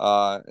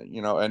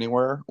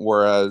 anywhere.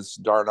 Whereas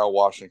Darnell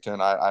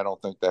Washington, I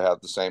don't think they have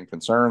the same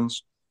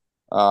concerns.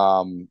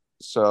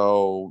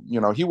 So,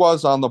 he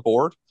was on the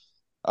board.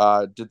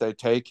 Did they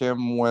take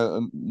him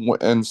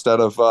instead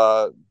of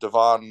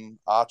Devon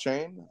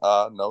Achane?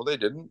 No, they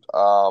didn't.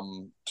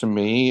 To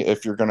me,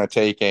 if you're going to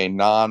take a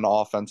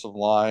non-offensive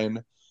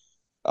line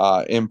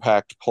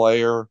impact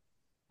player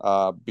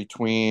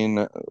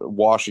between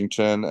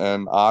Washington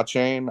and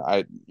Achane,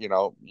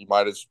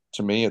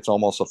 to me, it's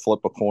almost a flip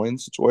a coin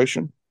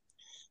situation.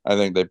 I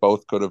think they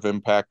both could have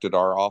impacted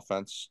our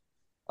offense,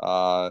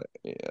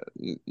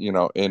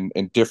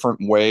 in different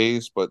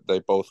ways, but they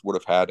both would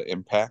have had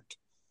impact.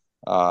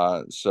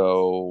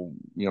 So,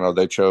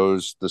 they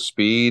chose the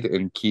speed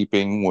in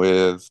keeping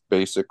with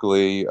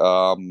basically,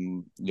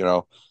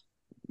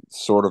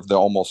 sort of the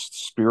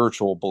almost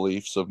spiritual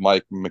beliefs of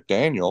Mike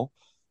McDaniel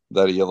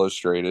that he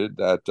illustrated,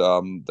 that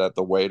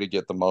the way to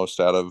get the most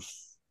out of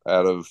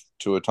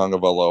Tua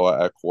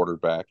Tagovailoa at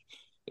quarterback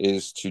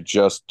is to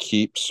just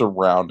keep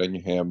surrounding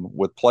him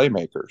with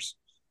playmakers.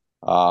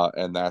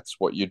 And that's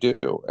what you do.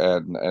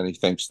 And he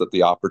thinks that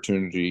the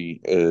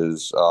opportunity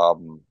is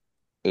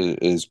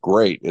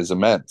great, is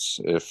immense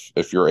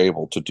if you're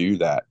able to do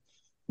that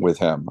with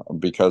him,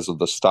 because of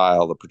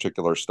the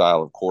particular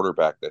style of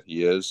quarterback that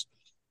he is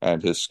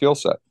and his skill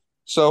set.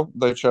 So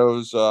they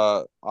chose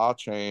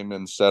Achane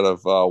instead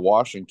of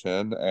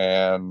Washington,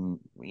 and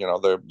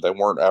they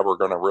weren't ever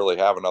going to really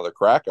have another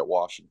crack at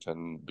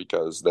Washington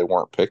because they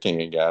weren't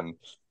picking again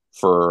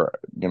for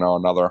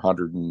another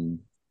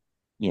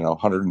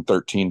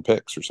 113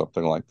 picks or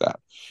something like that.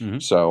 Mm-hmm.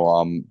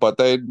 So, but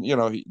they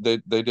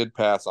did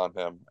pass on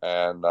him,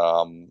 and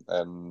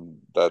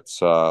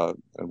that's and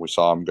we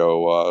saw him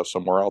go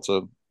somewhere else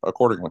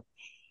accordingly.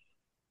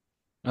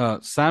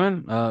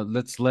 Simon,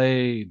 let's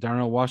lay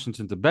Darnell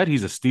Washington to bed.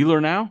 He's a Steeler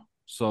now,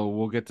 so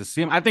we'll get to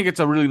see him. I think it's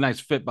a really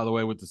nice fit, by the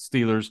way, with the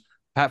Steelers.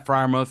 Pat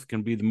Freiermuth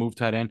can be the move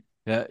tight end.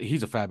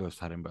 He's a fabulous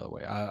tight end, by the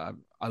way. I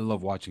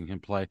love watching him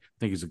play. I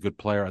think he's a good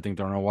player. I think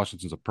Darnell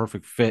Washington's a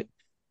perfect fit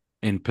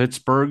in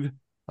Pittsburgh.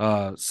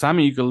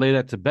 Simon, you could lay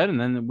that to bed, and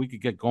then we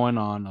could get going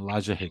on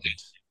Elijah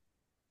Higgins.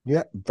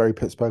 Yeah, very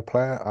Pittsburgh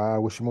player. I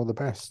wish him all the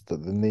best.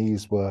 That the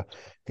knees were,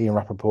 Ian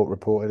Rappaport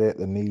reported it,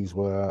 the knees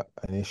were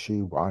an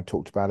issue. I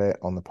talked about it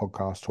on the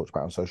podcast, talked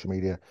about it on social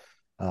media.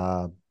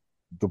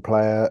 Good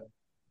player.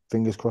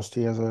 Fingers crossed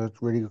he has a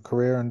really good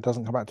career and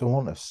doesn't come back to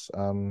haunt us.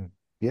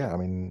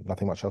 Nothing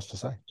much else to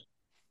say.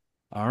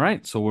 All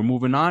right, so we're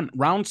moving on.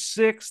 Round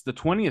 6, the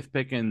 20th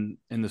pick in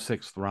the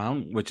 6th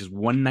round, which is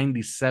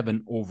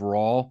 197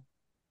 overall.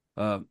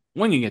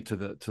 When you get to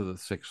the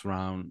 6th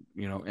round,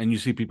 and you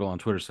see people on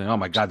Twitter saying, "Oh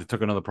my God, they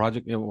took another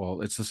project." Yeah,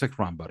 well, it's the 6th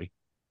round, buddy.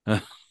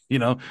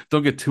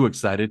 Don't get too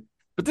excited.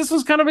 But this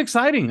was kind of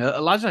exciting.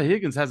 Elijah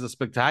Higgins has a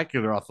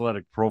spectacular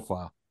athletic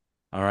profile.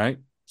 All right,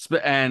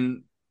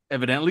 and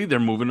evidently they're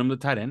moving him to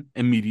tight end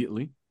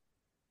immediately.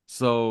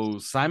 So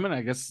Simon,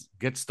 I guess,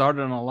 get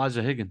started on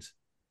Elijah Higgins.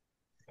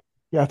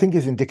 Yeah, I think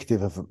it's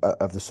indicative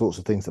of the sorts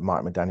of things that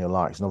Mike McDaniel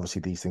likes, and obviously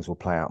these things will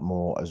play out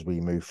more as we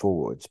move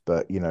forwards.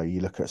 But you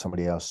look at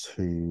somebody else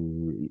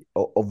who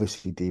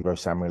obviously Deebo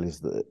Samuel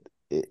is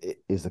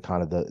the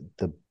kind of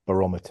the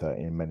barometer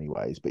in many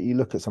ways. But you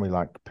look at somebody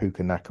like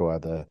Puka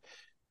Nacua,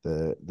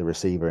 the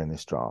receiver in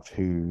this draft,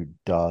 who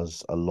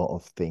does a lot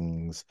of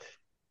things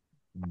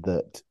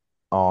that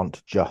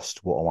aren't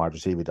just what a wide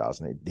receiver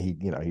does, and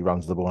he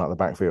runs the ball out of the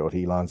backfield,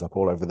 he lines up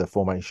all over the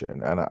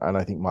formation, and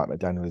I think Mike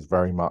McDaniel is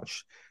very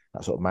much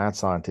that sort of mad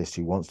scientist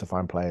who wants to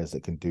find players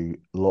that can do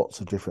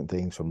lots of different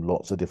things from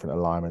lots of different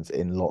alignments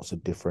in lots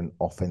of different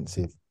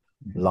offensive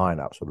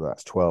lineups, whether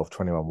that's 12,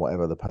 21,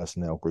 whatever the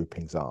personnel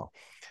groupings are.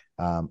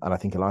 And I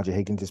think Elijah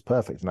Higgins is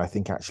perfect. And I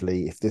think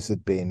actually if this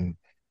had been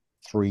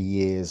 3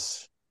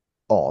 years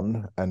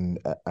on and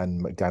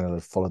McDaniel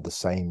had followed the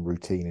same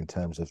routine in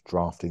terms of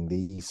drafting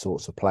these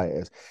sorts of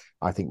players,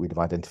 I think we'd have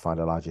identified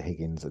Elijah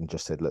Higgins and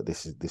just said, look,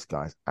 this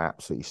guy's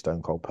absolutely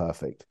stone cold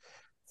perfect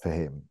for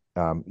him.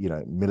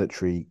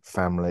 Military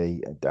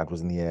family, dad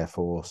was in the Air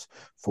Force,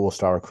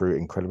 4-star recruit,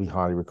 incredibly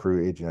highly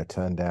recruited,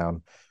 turned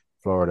down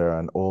Florida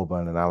and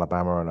Auburn and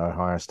Alabama and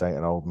Ohio State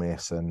and Ole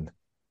Miss, and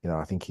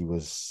I think he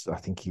was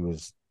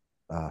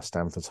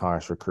Stanford's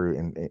highest recruit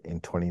in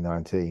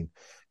 2019.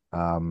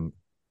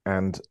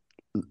 And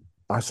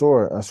I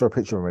saw a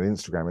picture of him on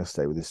Instagram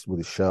yesterday with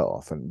his shirt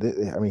off, and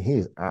I mean,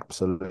 he's got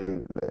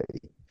an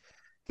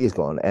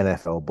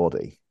NFL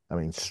body. I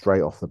mean,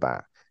 straight off the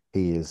bat,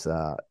 he is.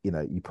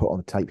 You put on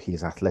the tape, he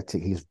is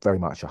athletic. He's very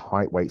much a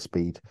height, weight,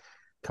 speed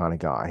kind of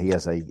guy.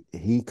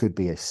 He could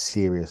be a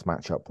serious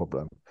matchup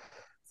problem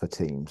for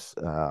teams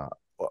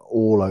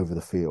all over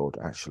the field,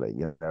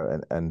 actually.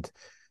 And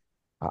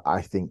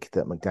I think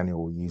that McDaniel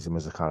will use him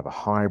as a kind of a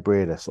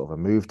hybrid, a sort of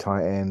a move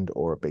tight end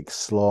or a big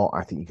slot.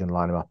 I think you can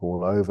line him up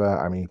all over.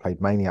 I mean, he played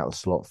mainly out the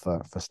slot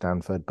for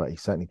Stanford, but he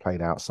certainly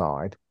played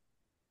outside.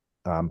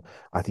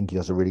 I think he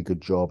does a really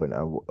good job. And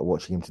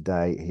watching him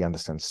today, he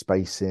understands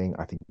spacing.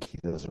 I think he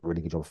does a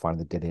really good job of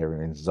finding the dead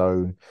area in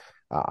zone.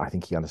 I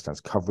think he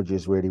understands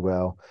coverages really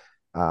well.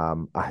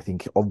 I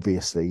think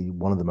obviously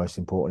one of the most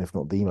important, if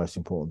not the most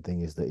important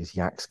thing, is that his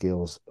yak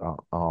skills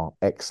are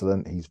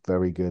excellent. He's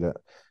very good at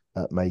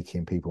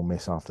making people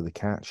miss after the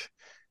catch.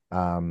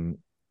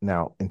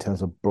 Now, in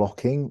terms of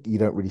blocking, you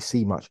don't really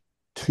see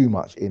too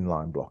much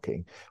inline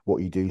blocking.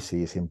 What you do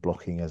see is him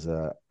blocking as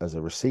a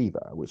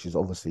receiver, which is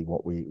obviously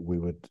what we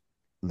would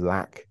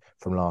lack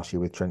from last year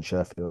with Trent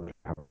Sherfield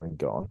having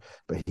gone,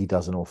 but he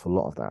does an awful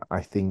lot of that.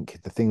 I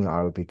think the thing that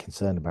I would be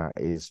concerned about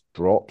is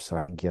drops.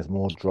 I think he has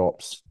more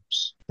drops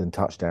than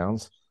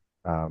touchdowns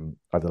over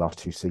the last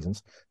 2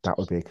 seasons. That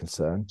would be a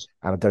concern.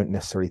 And I don't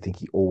necessarily think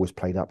he always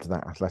played up to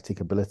that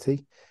athletic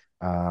ability.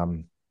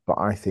 But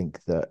I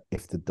think that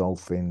if the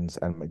Dolphins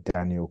and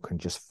McDaniel can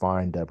just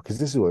find because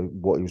this is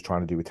what he was trying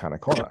to do with Tanner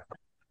Conner.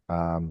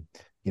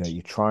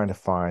 You're trying to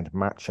find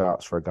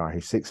matchups for a guy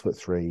who's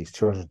 6'3", he's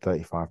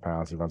 235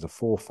 pounds, he runs a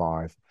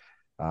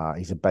 4.5.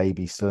 He's a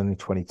baby, still only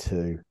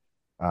 22.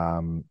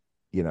 I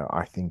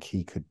think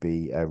he could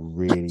be I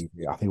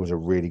think it was a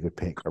really good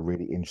pick, a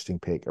really interesting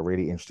pick, a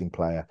really interesting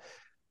player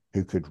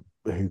who could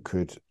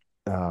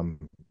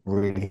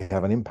really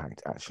have an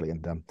impact, actually.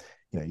 And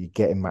you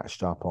get him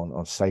matched up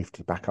on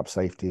safety, backup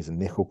safeties and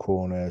nickel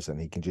corners,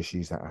 and he can just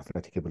use that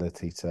athletic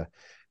ability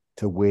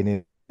to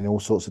win in all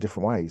sorts of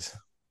different ways.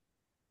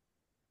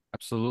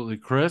 Absolutely.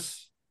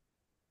 Chris?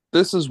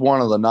 This is one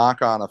of the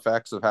knock-on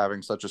effects of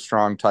having such a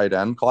strong tight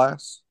end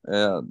class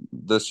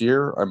this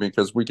year. I mean,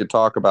 because we could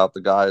talk about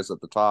the guys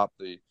at the top,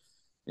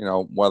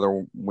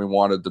 whether we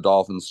wanted the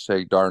Dolphins to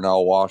take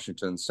Darnell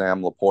Washington,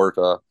 Sam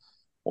Laporta,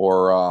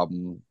 or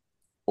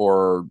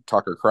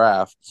Tucker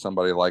Kraft,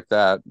 somebody like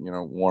that,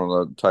 one of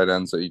the tight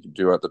ends that you could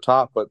do at the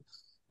top. But,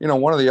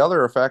 one of the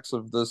other effects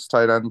of this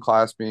tight end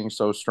class being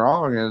so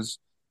strong is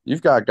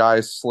you've got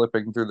guys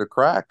slipping through the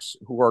cracks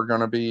who are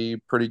going to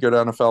be pretty good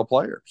NFL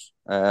players.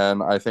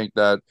 And I think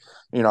that,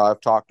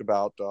 I've talked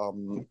about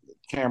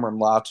Cameron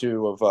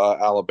Latu of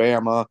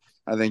Alabama.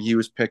 I think he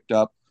was picked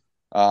up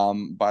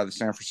by the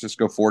San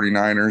Francisco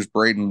 49ers.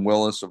 Braden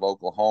Willis of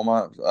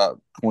Oklahoma,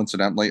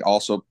 coincidentally,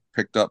 also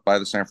picked up by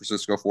the San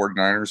Francisco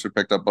 49ers, who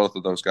picked up both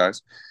of those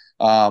guys.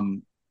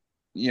 There's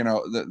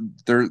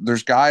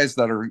guys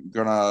that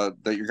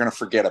you're gonna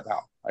forget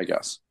about, I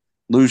guess.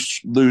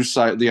 Lose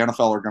sight. The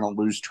NFL are going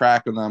to lose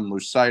track of them,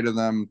 lose sight of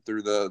them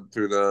through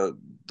the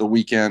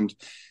weekend,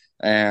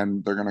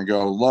 and they're going to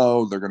go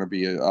low. They're going to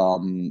be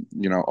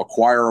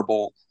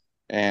acquirable,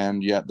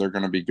 and yet they're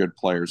going to be good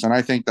players. And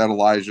I think that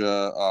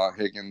Elijah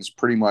Higgins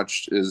pretty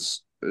much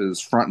is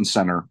front and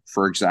center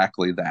for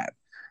exactly that.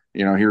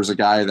 Here's a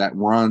guy that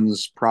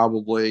runs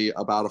probably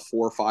about a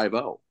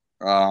 4.50,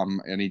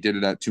 and he did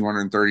it at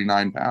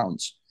 239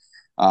 pounds.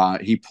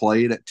 He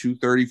played at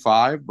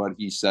 235, but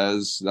he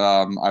says,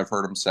 I've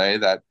heard him say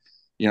that,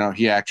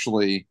 he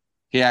actually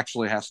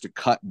has to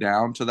cut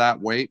down to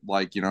that weight.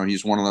 Like,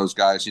 he's one of those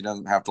guys, he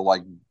doesn't have to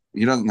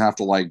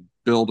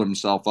build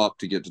himself up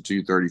to get to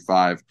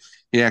 235.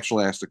 He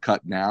actually has to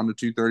cut down to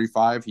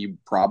 235. He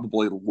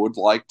probably would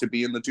like to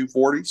be in the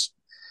 240s.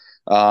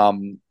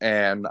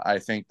 And I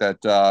think that,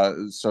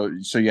 so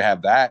you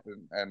have that,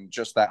 and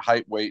just that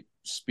height, weight,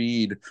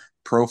 speed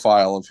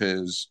profile of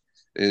his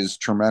is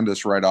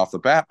tremendous right off the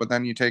bat. But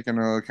then you take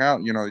into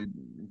account, you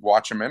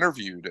watch him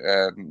interviewed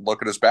and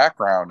look at his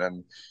background,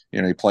 and,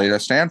 he played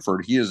at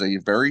Stanford. He is a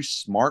very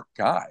smart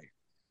guy.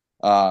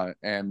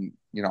 And,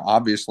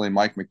 obviously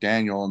Mike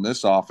McDaniel in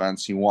this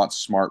offense, he wants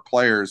smart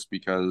players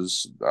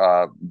because,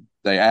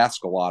 they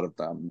ask a lot of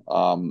them,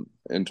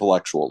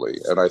 intellectually.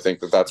 And I think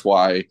that that's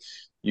why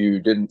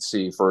you didn't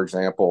see, for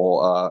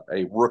example,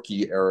 a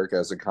rookie Eric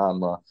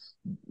Ezukanma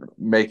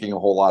making a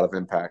whole lot of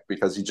impact,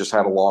 because he just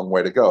had a long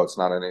way to go. It's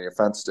not any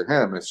offense to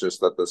him. It's just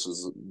that this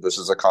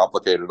is a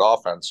complicated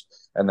offense,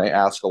 and they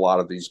ask a lot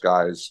of these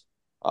guys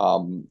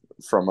from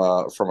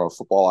a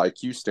football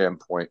IQ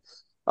standpoint.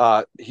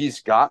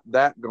 He's got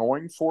that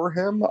going for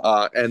him.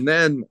 And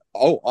then,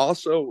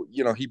 also,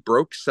 he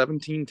broke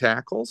 17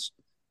 tackles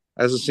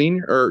as a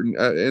senior, or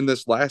in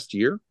this last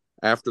year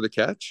after the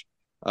catch,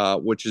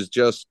 which is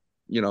just,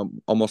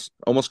 almost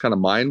kind of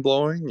mind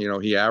blowing.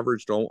 He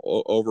averaged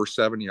over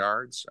 7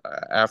 yards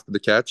after the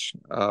catch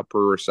per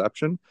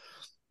reception,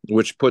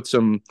 which puts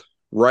him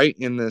right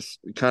in this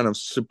kind of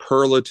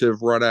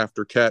superlative run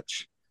after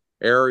catch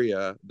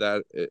area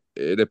that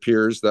it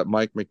appears that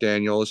Mike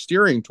McDaniel is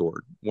steering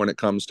toward when it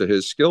comes to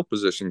his skill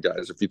position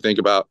guys. If you think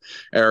about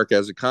Eric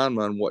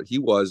Ezukanma and what he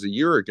was a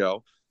year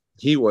ago,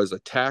 he was a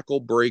tackle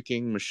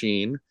breaking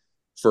machine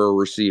for a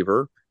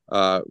receiver,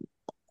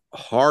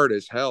 hard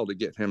as hell to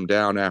get him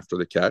down after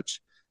the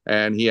catch.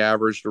 And he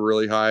averaged a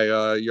really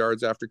high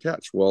yards after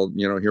catch. Well,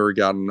 here we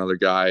got another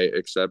guy,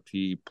 except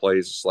he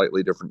plays a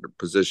slightly different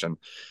position.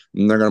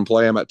 And they're going to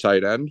play him at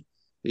tight end.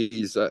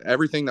 He's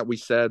everything that we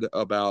said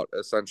about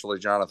essentially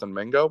Jonathan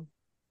Mingo.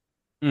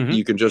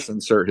 You can just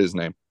insert his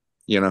name,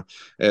 and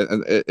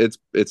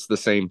it's the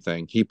same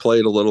thing. He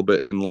played a little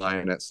bit in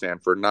line at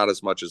Stanford, not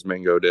as much as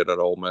Mingo did at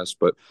Ole Miss,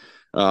 but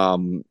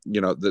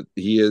that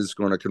he is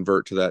going to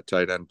convert to that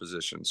tight end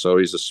position. So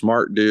he's a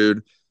smart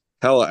dude,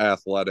 hella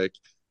athletic.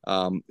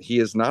 He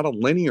is not a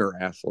linear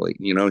athlete.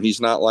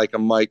 He's not like a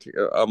Mike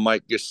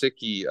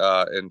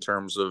Gesicki in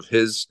terms of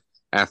his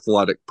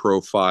athletic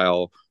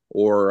profile,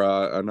 or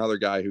another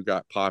guy who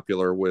got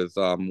popular with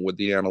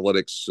the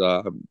analytics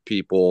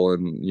people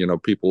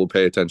and people who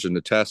pay attention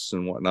to tests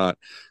and whatnot.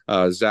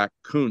 Zach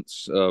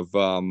Kuntz of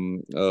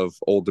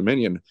Old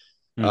Dominion.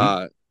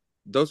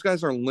 Those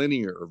guys are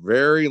linear,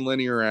 very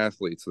linear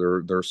athletes.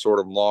 They're sort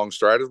of long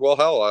striders. Well,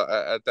 hell,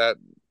 at that.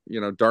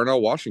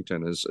 Darnell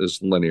Washington is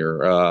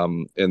linear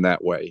in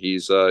that way.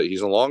 He's a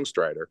long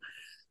strider.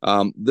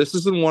 This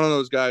isn't one of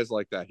those guys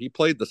like that. He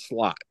played the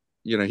slot.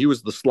 He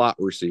was the slot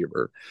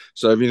receiver.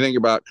 So if you think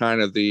about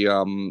kind of the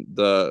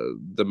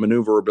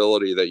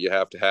maneuverability that you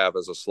have to have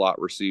as a slot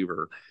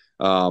receiver,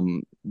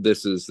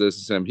 this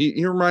is him.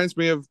 He reminds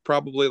me of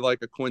probably like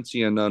a Quincy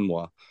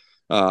Enunwa,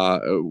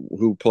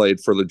 who played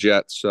for the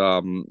Jets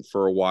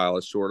for a while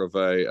as sort of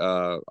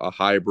a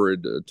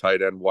hybrid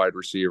tight end wide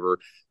receiver.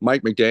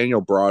 Mike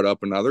McDaniel brought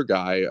up another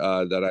guy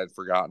that I'd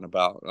forgotten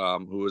about,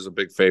 who was a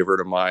big favorite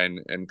of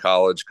mine in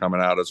college coming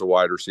out as a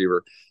wide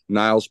receiver,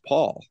 Niles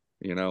Paul.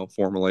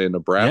 Formerly in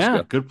Nebraska.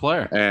 Yeah, good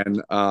player.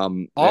 And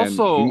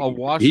also and a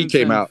Washington. He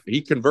came out. He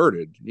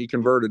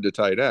converted to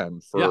tight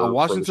end for a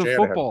Washington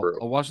for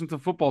a Washington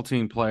football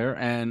team player.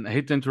 And I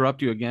hate to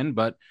interrupt you again,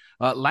 but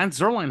Lance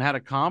Zierlein had a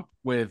comp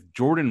with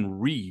Jordan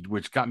Reed,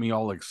 which got me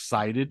all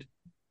excited.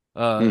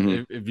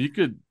 If you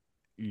could,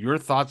 your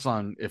thoughts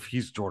on if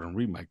he's Jordan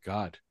Reed? My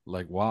God,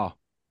 like wow.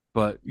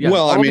 But yeah,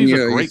 well, I mean,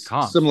 great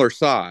comps. Similar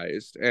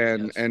sized,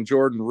 and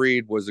Jordan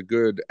Reed was a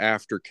good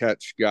after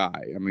catch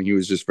guy. I mean, he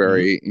was just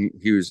very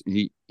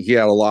he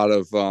had a lot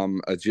of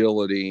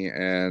agility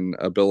and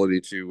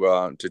ability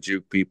to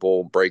juke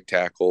people, break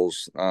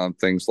tackles,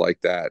 things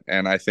like that.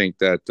 And I think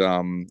that's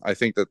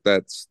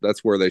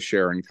where they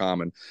share in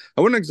common.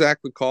 I wouldn't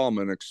exactly call him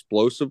an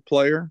explosive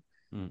player.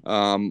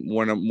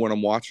 When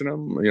I'm watching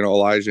him,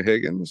 Elijah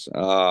Higgins,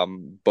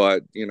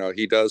 but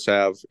he does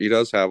have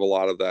a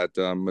lot of that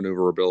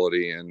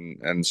maneuverability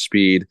and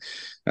speed,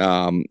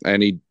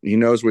 and he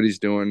knows what he's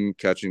doing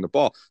catching the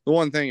ball. The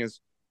one thing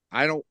is,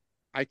 I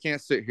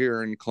can't sit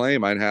here and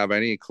claim I'd have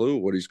any clue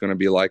what he's going to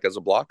be like as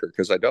a blocker,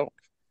 because I don't.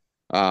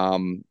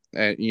 And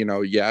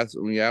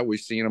we've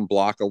seen him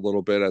block a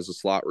little bit as a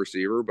slot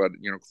receiver, but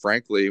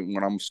frankly,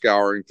 when I'm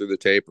scouring through the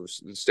tape of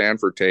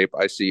Stanford tape,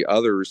 I see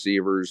other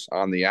receivers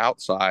on the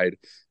outside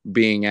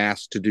being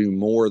asked to do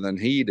more than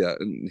he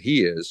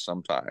is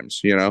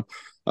sometimes,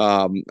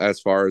 as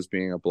far as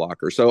being a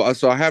blocker. So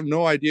I have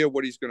no idea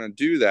what he's going to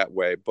do that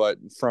way, but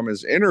from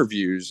his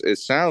interviews, it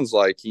sounds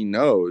like he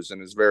knows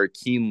and is very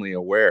keenly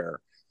aware.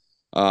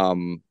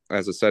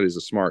 As I said, he's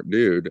a smart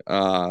dude.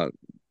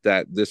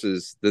 That this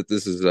is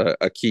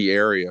a key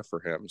area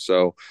for him.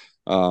 So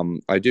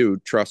I do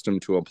trust him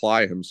to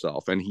apply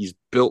himself, and he's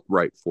built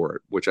right for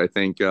it, which I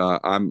think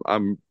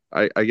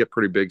I get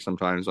pretty big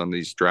sometimes on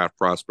these draft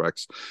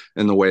prospects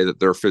in the way that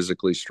they're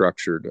physically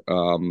structured,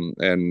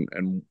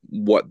 and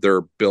what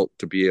they're built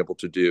to be able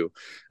to do.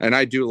 And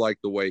I do like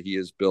the way he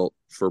is built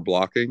for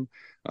blocking.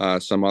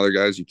 Some other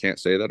guys you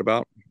can't say that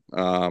about.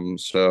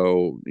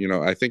 So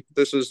I think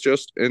this is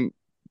just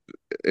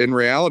in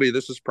reality,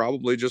 this is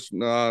probably just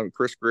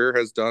Chris Grier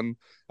has done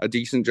a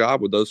decent job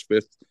with those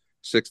 5th,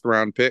 6th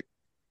round pick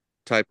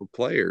type of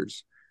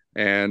players.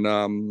 And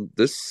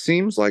this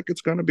seems like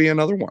it's going to be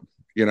another one,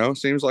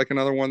 seems like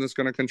another one that's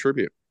going to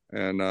contribute.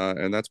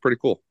 And that's pretty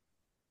cool.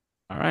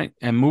 All right.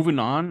 And moving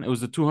on, it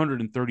was the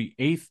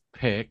 238th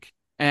pick.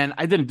 And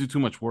I didn't do too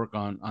much work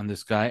on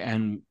this guy.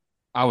 And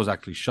I was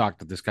actually shocked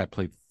that this guy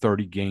played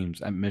 30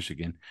 games at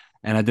Michigan,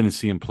 and I didn't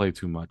see him play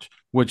too much,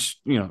 which,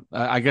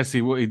 I guess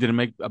he didn't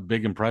make a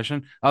big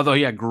impression, although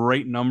he had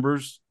great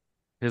numbers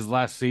his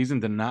last season,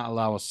 did not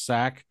allow a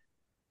sack.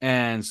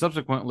 And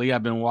subsequently,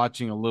 I've been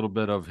watching a little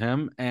bit of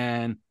him,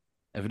 and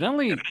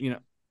evidently,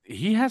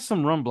 he has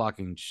some run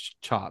blocking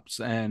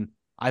chops. And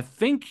I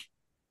think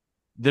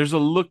there's a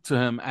look to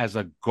him as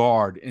a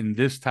guard in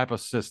this type of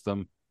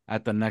system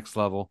at the next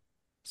level.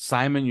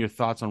 Simon, your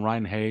thoughts on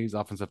Ryan Hayes,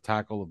 offensive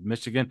tackle of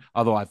Michigan?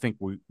 Although I think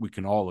we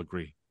can all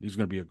agree he's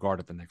going to be a guard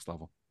at the next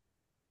level.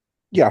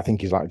 Yeah, I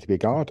think he's likely to be a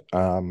guard.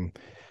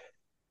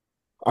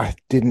 I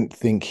didn't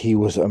think he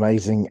was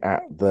amazing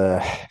at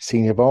the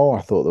Senior Bowl.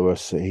 I thought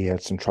he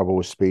had some trouble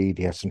with speed.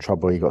 He had some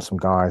trouble. He got some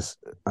guys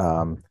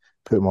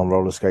put him on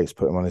roller skates,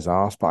 put him on his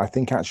ass. But I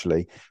think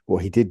actually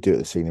what he did do at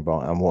the Senior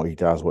Bowl and what he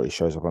does, what he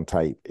shows up on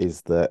tape,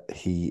 is that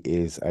he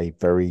is a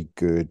very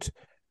good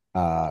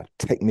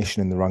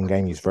technician in the run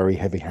game. He's very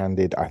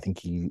heavy-handed. I think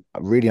he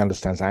really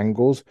understands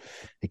angles.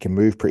 He can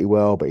move pretty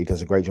well, but he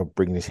does a great job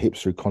bringing his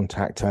hips through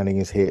contact, turning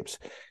his hips,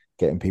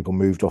 getting people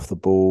moved off the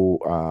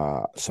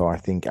ball. So I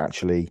think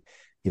actually,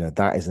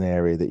 that is an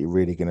area that you're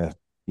really going to,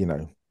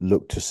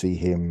 look to see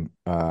him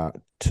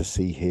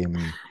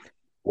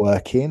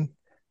work in.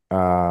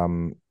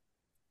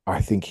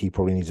 I think he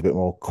probably needs a bit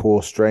more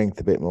core strength,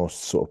 a bit more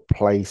sort of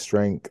play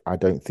strength. I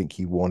don't think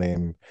you want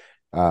him.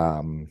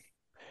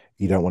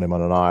 You don't want him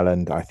on an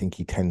island. I think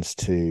he tends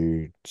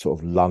to sort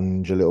of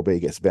lunge a little bit. He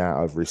gets a bit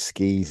out over his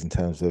skis in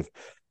terms of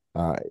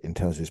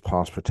his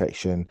pass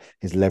protection.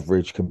 His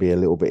leverage can be a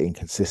little bit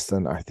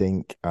inconsistent, I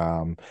think.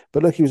 But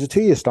look, he was a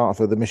 2-year starter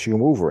for the Michigan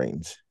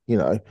Wolverines.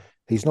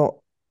 He's not,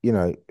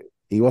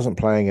 he wasn't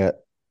playing at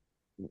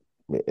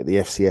the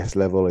FCS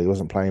level. He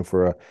wasn't playing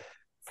for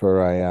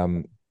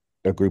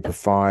a group of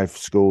 5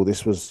 school.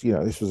 This was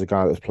a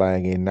guy that was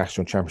playing in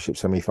national championship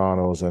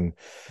semifinals and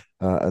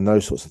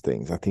those sorts of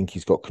things. I think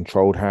he's got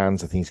controlled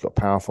hands. I think he's got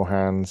powerful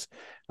hands.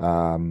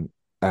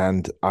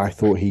 And I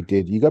thought he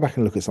did. You go back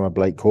and look at some of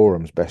Blake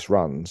Corum's best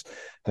runs,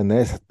 and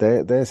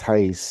there's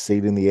Hayes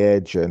sealing the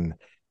edge and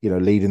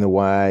leading the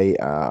way.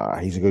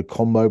 He's a good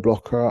combo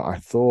blocker. I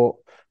thought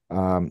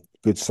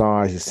good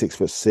size. He's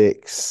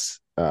 6'6".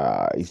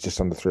 He's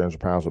just under 300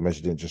 pounds, or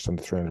measured in just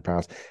under 300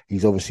 pounds.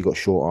 He's obviously got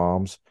short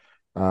arms.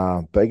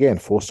 But again,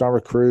 4-star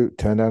recruit,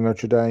 turned down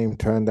Notre Dame,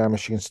 turned down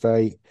Michigan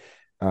State.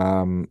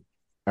 And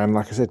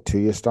like I said,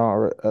 2-year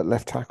starter at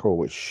left tackle,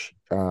 which,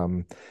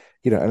 and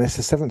it's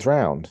the 7th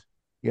round,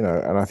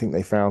 and I think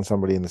they found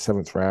somebody in the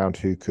 7th round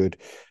who could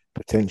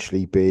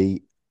potentially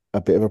be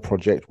a bit of a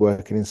project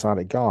working inside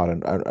at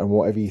guard. And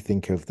whatever you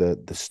think of the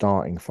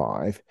starting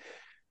 5,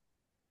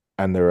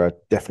 and there are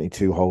definitely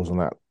 2 holes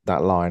on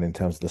that line in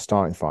terms of the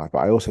starting 5, but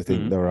I also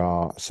think there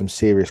are some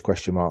serious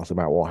question marks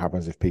about what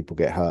happens if people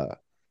get hurt.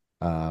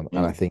 And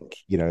I think,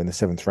 in the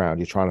 7th round,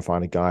 you're trying to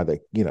find a guy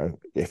that,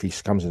 if he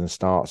comes in and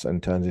starts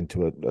and turns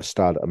into a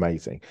stud,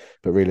 amazing.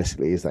 But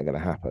realistically, is that going to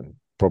happen?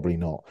 Probably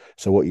not.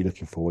 So what are you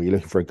looking for? You're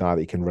looking for a guy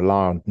that you can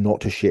rely on not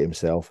to shit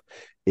himself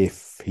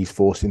if he's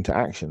forced into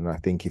action. And I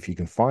think if you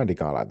can find a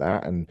guy like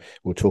that, and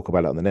we'll talk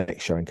about it on the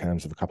next show in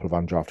terms of a couple of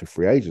undrafted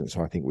free agents,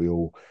 so I think we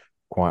all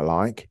quite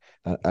like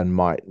and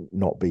might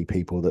not be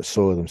people that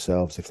soil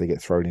themselves if they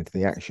get thrown into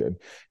the action.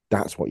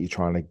 That's what you're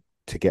trying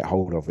to get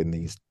hold of in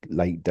these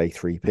late day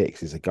 3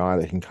 picks, is a guy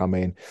that can come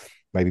in,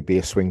 maybe be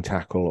a swing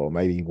tackle, or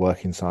maybe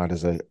work inside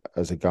as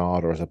a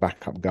guard or as a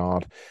backup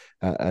guard.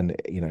 And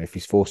if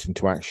he's forced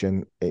into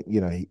action,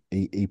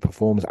 he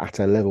performs at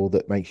a level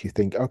that makes you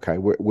think, okay,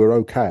 we're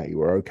okay.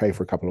 We're okay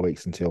for a couple of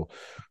weeks until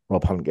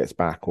Rob Hunt gets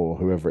back or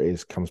whoever it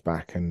is comes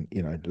back, and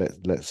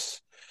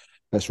let's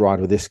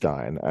ride with this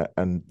guy.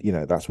 And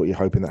that's what you're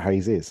hoping that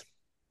Hayes is.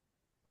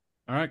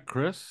 All right,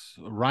 Chris,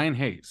 Ryan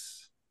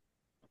Hayes.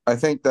 I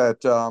think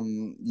that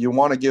you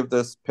want to give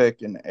this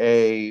pick an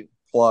A+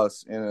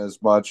 in as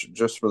much,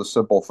 just for the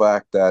simple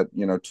fact that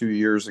 2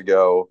 years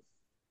ago,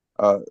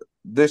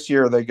 this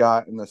year they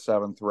got in the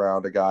 7th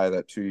round a guy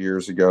that 2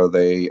 years ago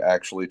they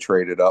actually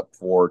traded up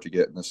for to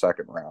get in the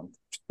 2nd round.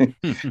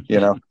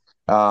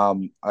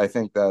 I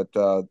think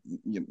that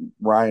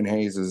Ryan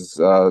Hayes's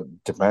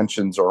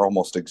dimensions are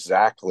almost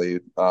exact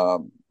to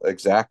Liam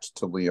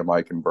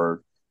Eichenberg.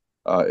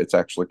 It's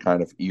actually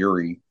kind of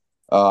eerie.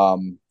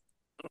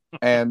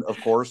 And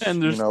of course,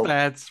 and their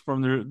stats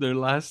from their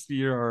last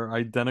year are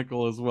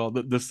identical as well.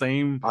 The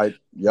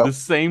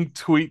same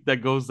tweet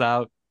that goes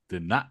out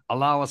did not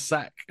allow a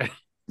sack.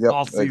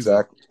 Yep,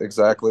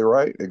 exactly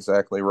right.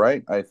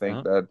 I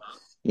think that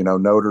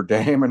Notre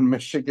Dame and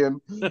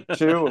Michigan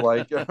too.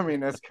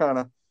 It's kind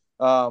of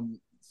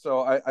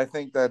so I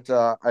think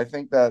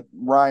that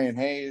Ryan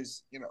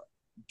Hayes.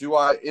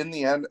 At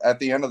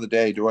the end of the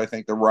day, do I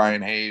think that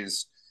Ryan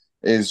Hayes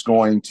is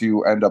going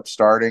to end up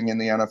starting in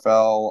the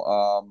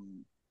NFL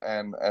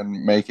and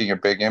making a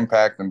big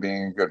impact and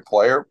being a good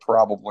player?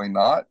 Probably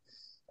not.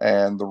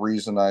 And the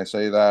reason I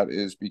say that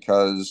is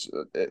because,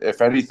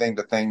 if anything,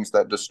 the things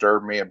that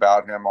disturb me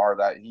about him are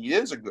that he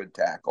is a good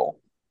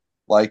tackle.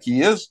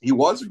 He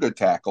was a good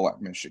tackle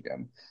at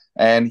Michigan,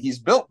 and he's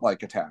built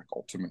like a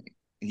tackle to me.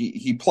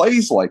 He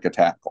plays like a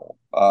tackle.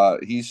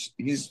 He's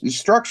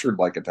structured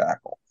like a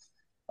tackle.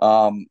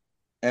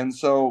 And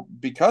so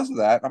because of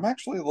that, I'm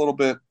actually a little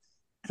bit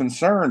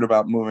concerned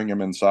about moving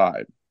him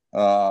inside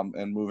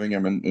and moving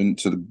him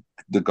into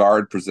the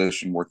guard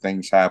position where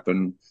things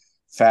happen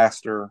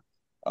faster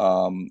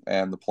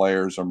and the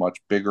players are much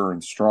bigger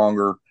and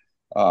stronger.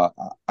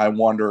 I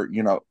wonder,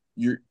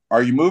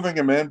 are you moving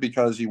him in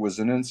because he was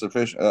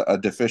a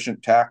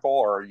deficient tackle,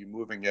 or are you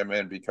moving him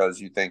in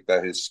because you think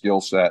that his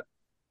skill set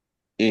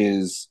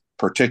is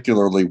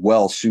particularly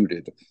well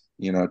suited,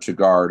 to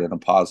guard in a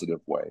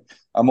positive way.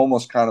 I'm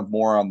almost kind of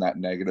more on that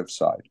negative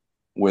side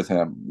with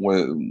him,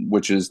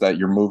 which is that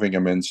you're moving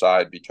him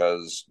inside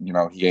because,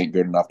 he ain't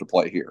good enough to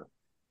play here.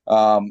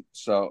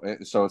 So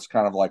it's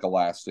kind of like a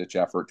last ditch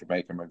effort to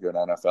make him a good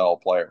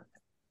NFL player.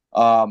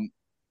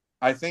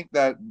 I think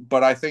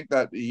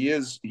that he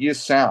is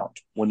sound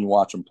when you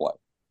watch him play.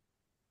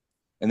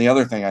 And the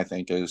other thing I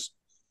think is,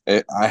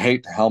 I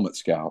hate to helmet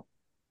scout,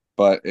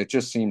 but it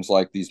just seems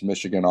like these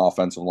Michigan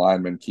offensive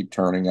linemen keep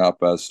turning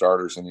up as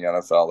starters in the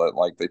NFL.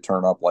 That they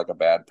turn up like a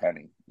bad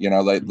penny.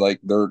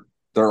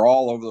 They're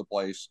all over the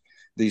place.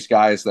 These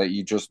guys that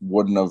you just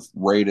wouldn't have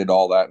rated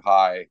all that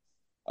high,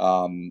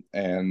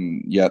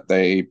 and yet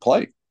they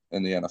play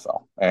in the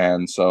NFL.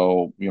 And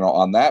so,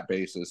 on that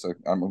basis,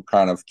 I'm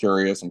kind of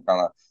curious. I'm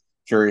kind of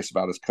curious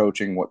about his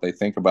coaching, what they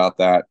think about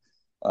that,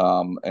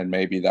 and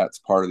maybe that's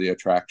part of the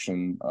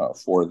attraction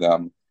for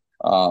them.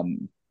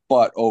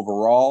 But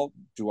overall,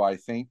 do I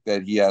think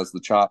that he has the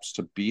chops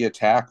to be a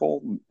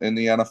tackle in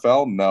the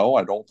NFL? No,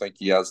 I don't think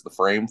he has the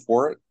frame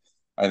for it.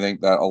 I think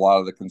that a lot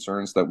of the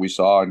concerns that we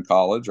saw in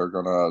college are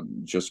going to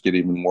just get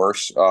even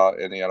worse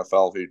in the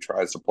NFL if he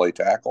tries to play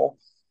tackle.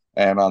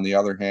 And on the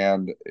other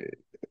hand,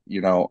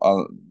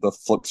 the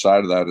flip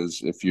side of that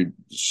is if you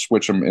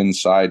switch him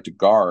inside to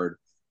guard,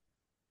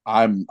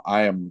 I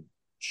am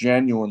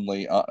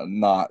genuinely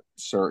not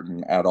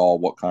certain at all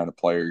what kind of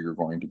player you're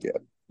going to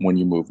get when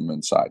you move him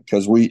inside,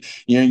 because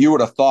you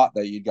would have thought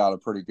that you got a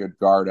pretty good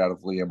guard out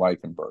of Liam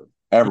Eichenberg.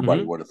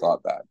 Everybody would have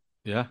thought that.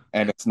 Yeah.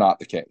 And it's not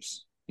the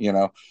case,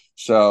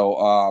 So,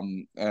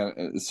 I'm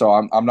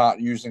not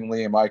using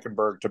Liam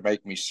Eichenberg to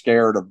make me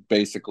scared of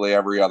basically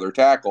every other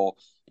tackle,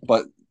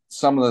 but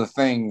some of the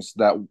things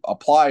that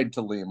applied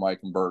to Liam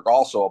Eichenberg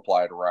also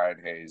apply to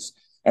Ryan Hayes.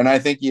 And I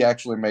think he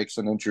actually makes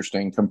an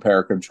interesting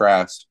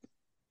compare-contrast.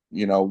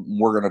 We're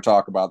going to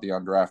talk about the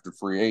undrafted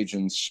free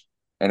agents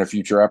in a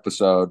future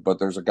episode, but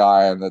there's a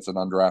guy that's an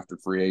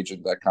undrafted free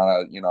agent that kind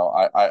of,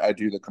 I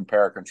do the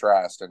compare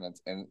contrast, and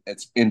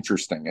it's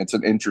interesting. It's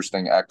an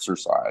interesting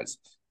exercise.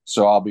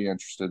 So I'll be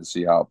interested to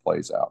see how it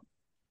plays out.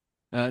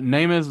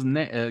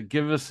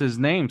 Give us his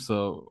name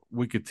so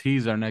we could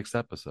tease our next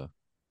episode.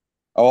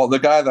 Oh, the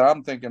guy that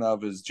I'm thinking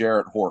of is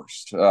Jarrett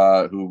Horst,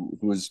 who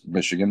is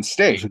Michigan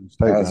State,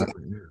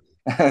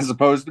 as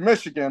opposed to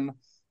Michigan.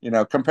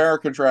 Compare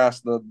and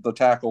contrast the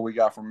tackle we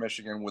got from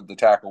Michigan with the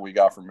tackle we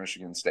got from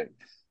Michigan State.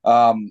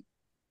 I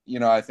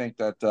think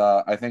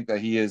that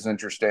he is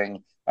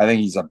interesting. I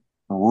think he's a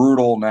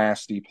brutal,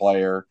 nasty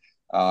player,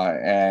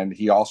 and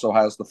he also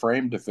has the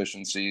frame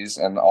deficiencies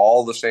and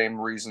all the same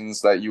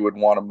reasons that you would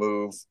want to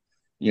move,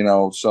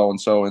 so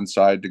and so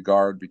inside to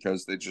guard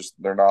because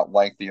they're not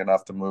lengthy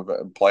enough to move it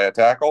and play a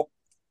tackle.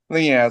 I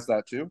think he has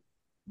that too,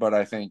 but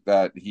I think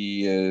that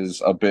he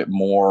is a bit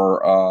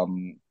more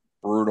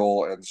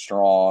brutal and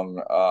strong,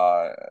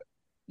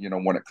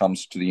 when it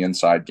comes to the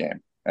inside game,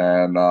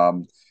 and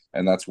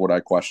that's what I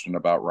question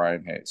about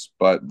Ryan Hayes.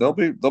 But they'll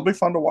be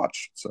fun to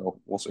watch, so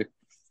we'll see.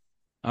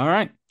 All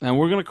right, and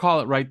we're gonna call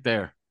it right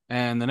there.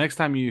 And the next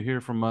time you hear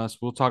from us,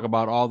 we'll talk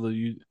about all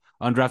the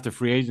undrafted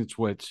free agents,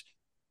 which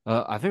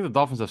I think the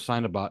Dolphins have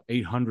signed about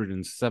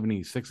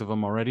 876 of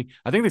them already.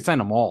 I think they signed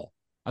them all.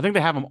 I think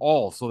they have them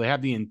all, so they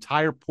have the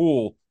entire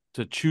pool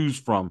to choose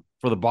from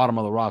for the bottom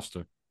of the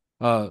roster.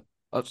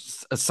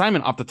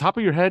 Simon, off the top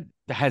of your head,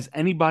 has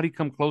anybody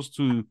come close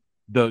to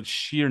the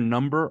sheer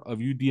number of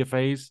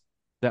UDFAs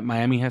that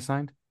Miami has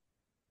signed?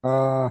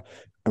 I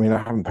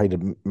haven't paid a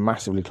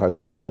massively close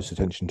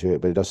attention to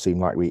it, but it does seem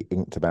like we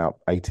inked about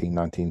 18,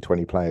 19,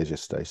 20 players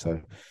yesterday. So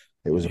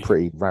it was a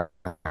pretty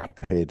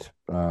rapid,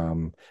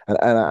 and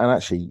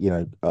actually,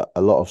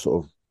 a lot of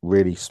sort of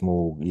really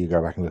small. You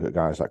go back and look at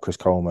guys like Chris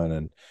Coleman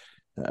and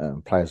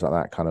players like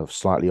that, kind of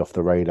slightly off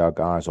the radar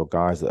guys, or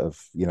guys that have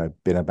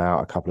been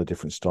about a couple of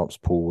different stops.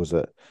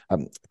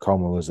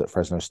 Coleman was at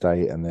Fresno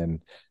State, and then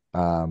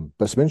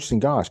but some interesting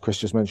guys. Chris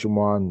just mentioned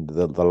one.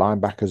 The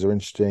linebackers are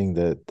interesting.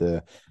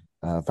 The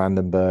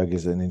Vandenberg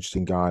is an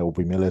interesting guy.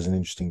 Aubrey Miller is an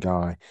interesting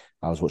guy.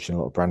 I was watching a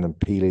lot of Brandon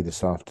Pili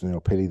this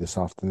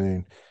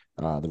afternoon.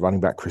 The running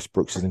back Chris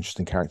Brooks is an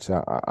interesting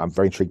character. I'm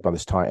very intrigued by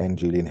this tight end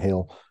Julian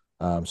Hill.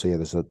 So yeah,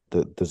 there's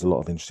a lot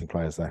of interesting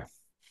players there.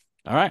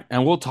 All right,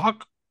 and we'll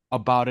talk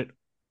about it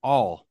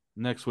all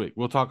next week.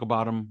 We'll talk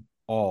about them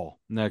all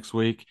next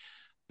week.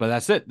 But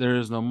that's it. There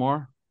is no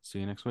more. See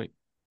you next week.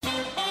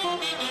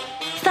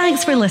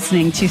 Thanks for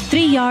listening to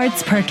 3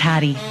 Yards Per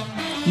Carry.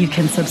 You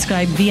can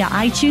subscribe via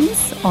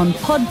iTunes, on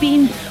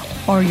Podbean,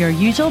 or your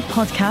usual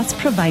podcast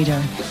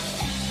provider.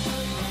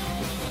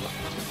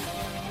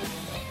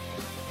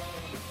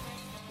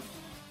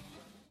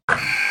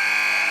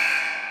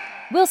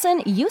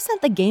 Wilson, you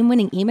sent the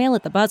game-winning email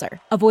at the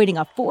buzzer, avoiding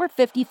a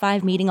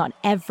 4:55 meeting on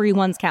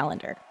everyone's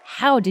calendar.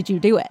 How did you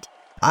do it?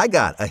 I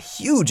got a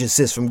huge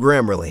assist from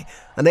Grammarly,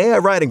 an AI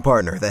writing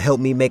partner that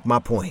helped me make my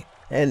point.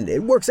 And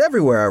it works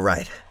everywhere I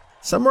write.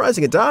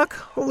 Summarizing a doc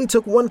only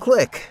took one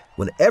click.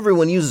 When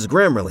everyone uses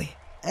Grammarly,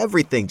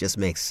 everything just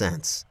makes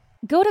sense.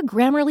 Go to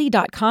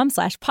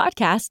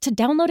Grammarly.com/podcast to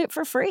download it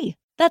for free.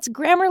 That's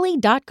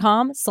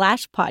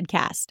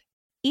Grammarly.com/podcast.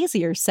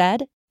 Easier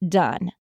said, done.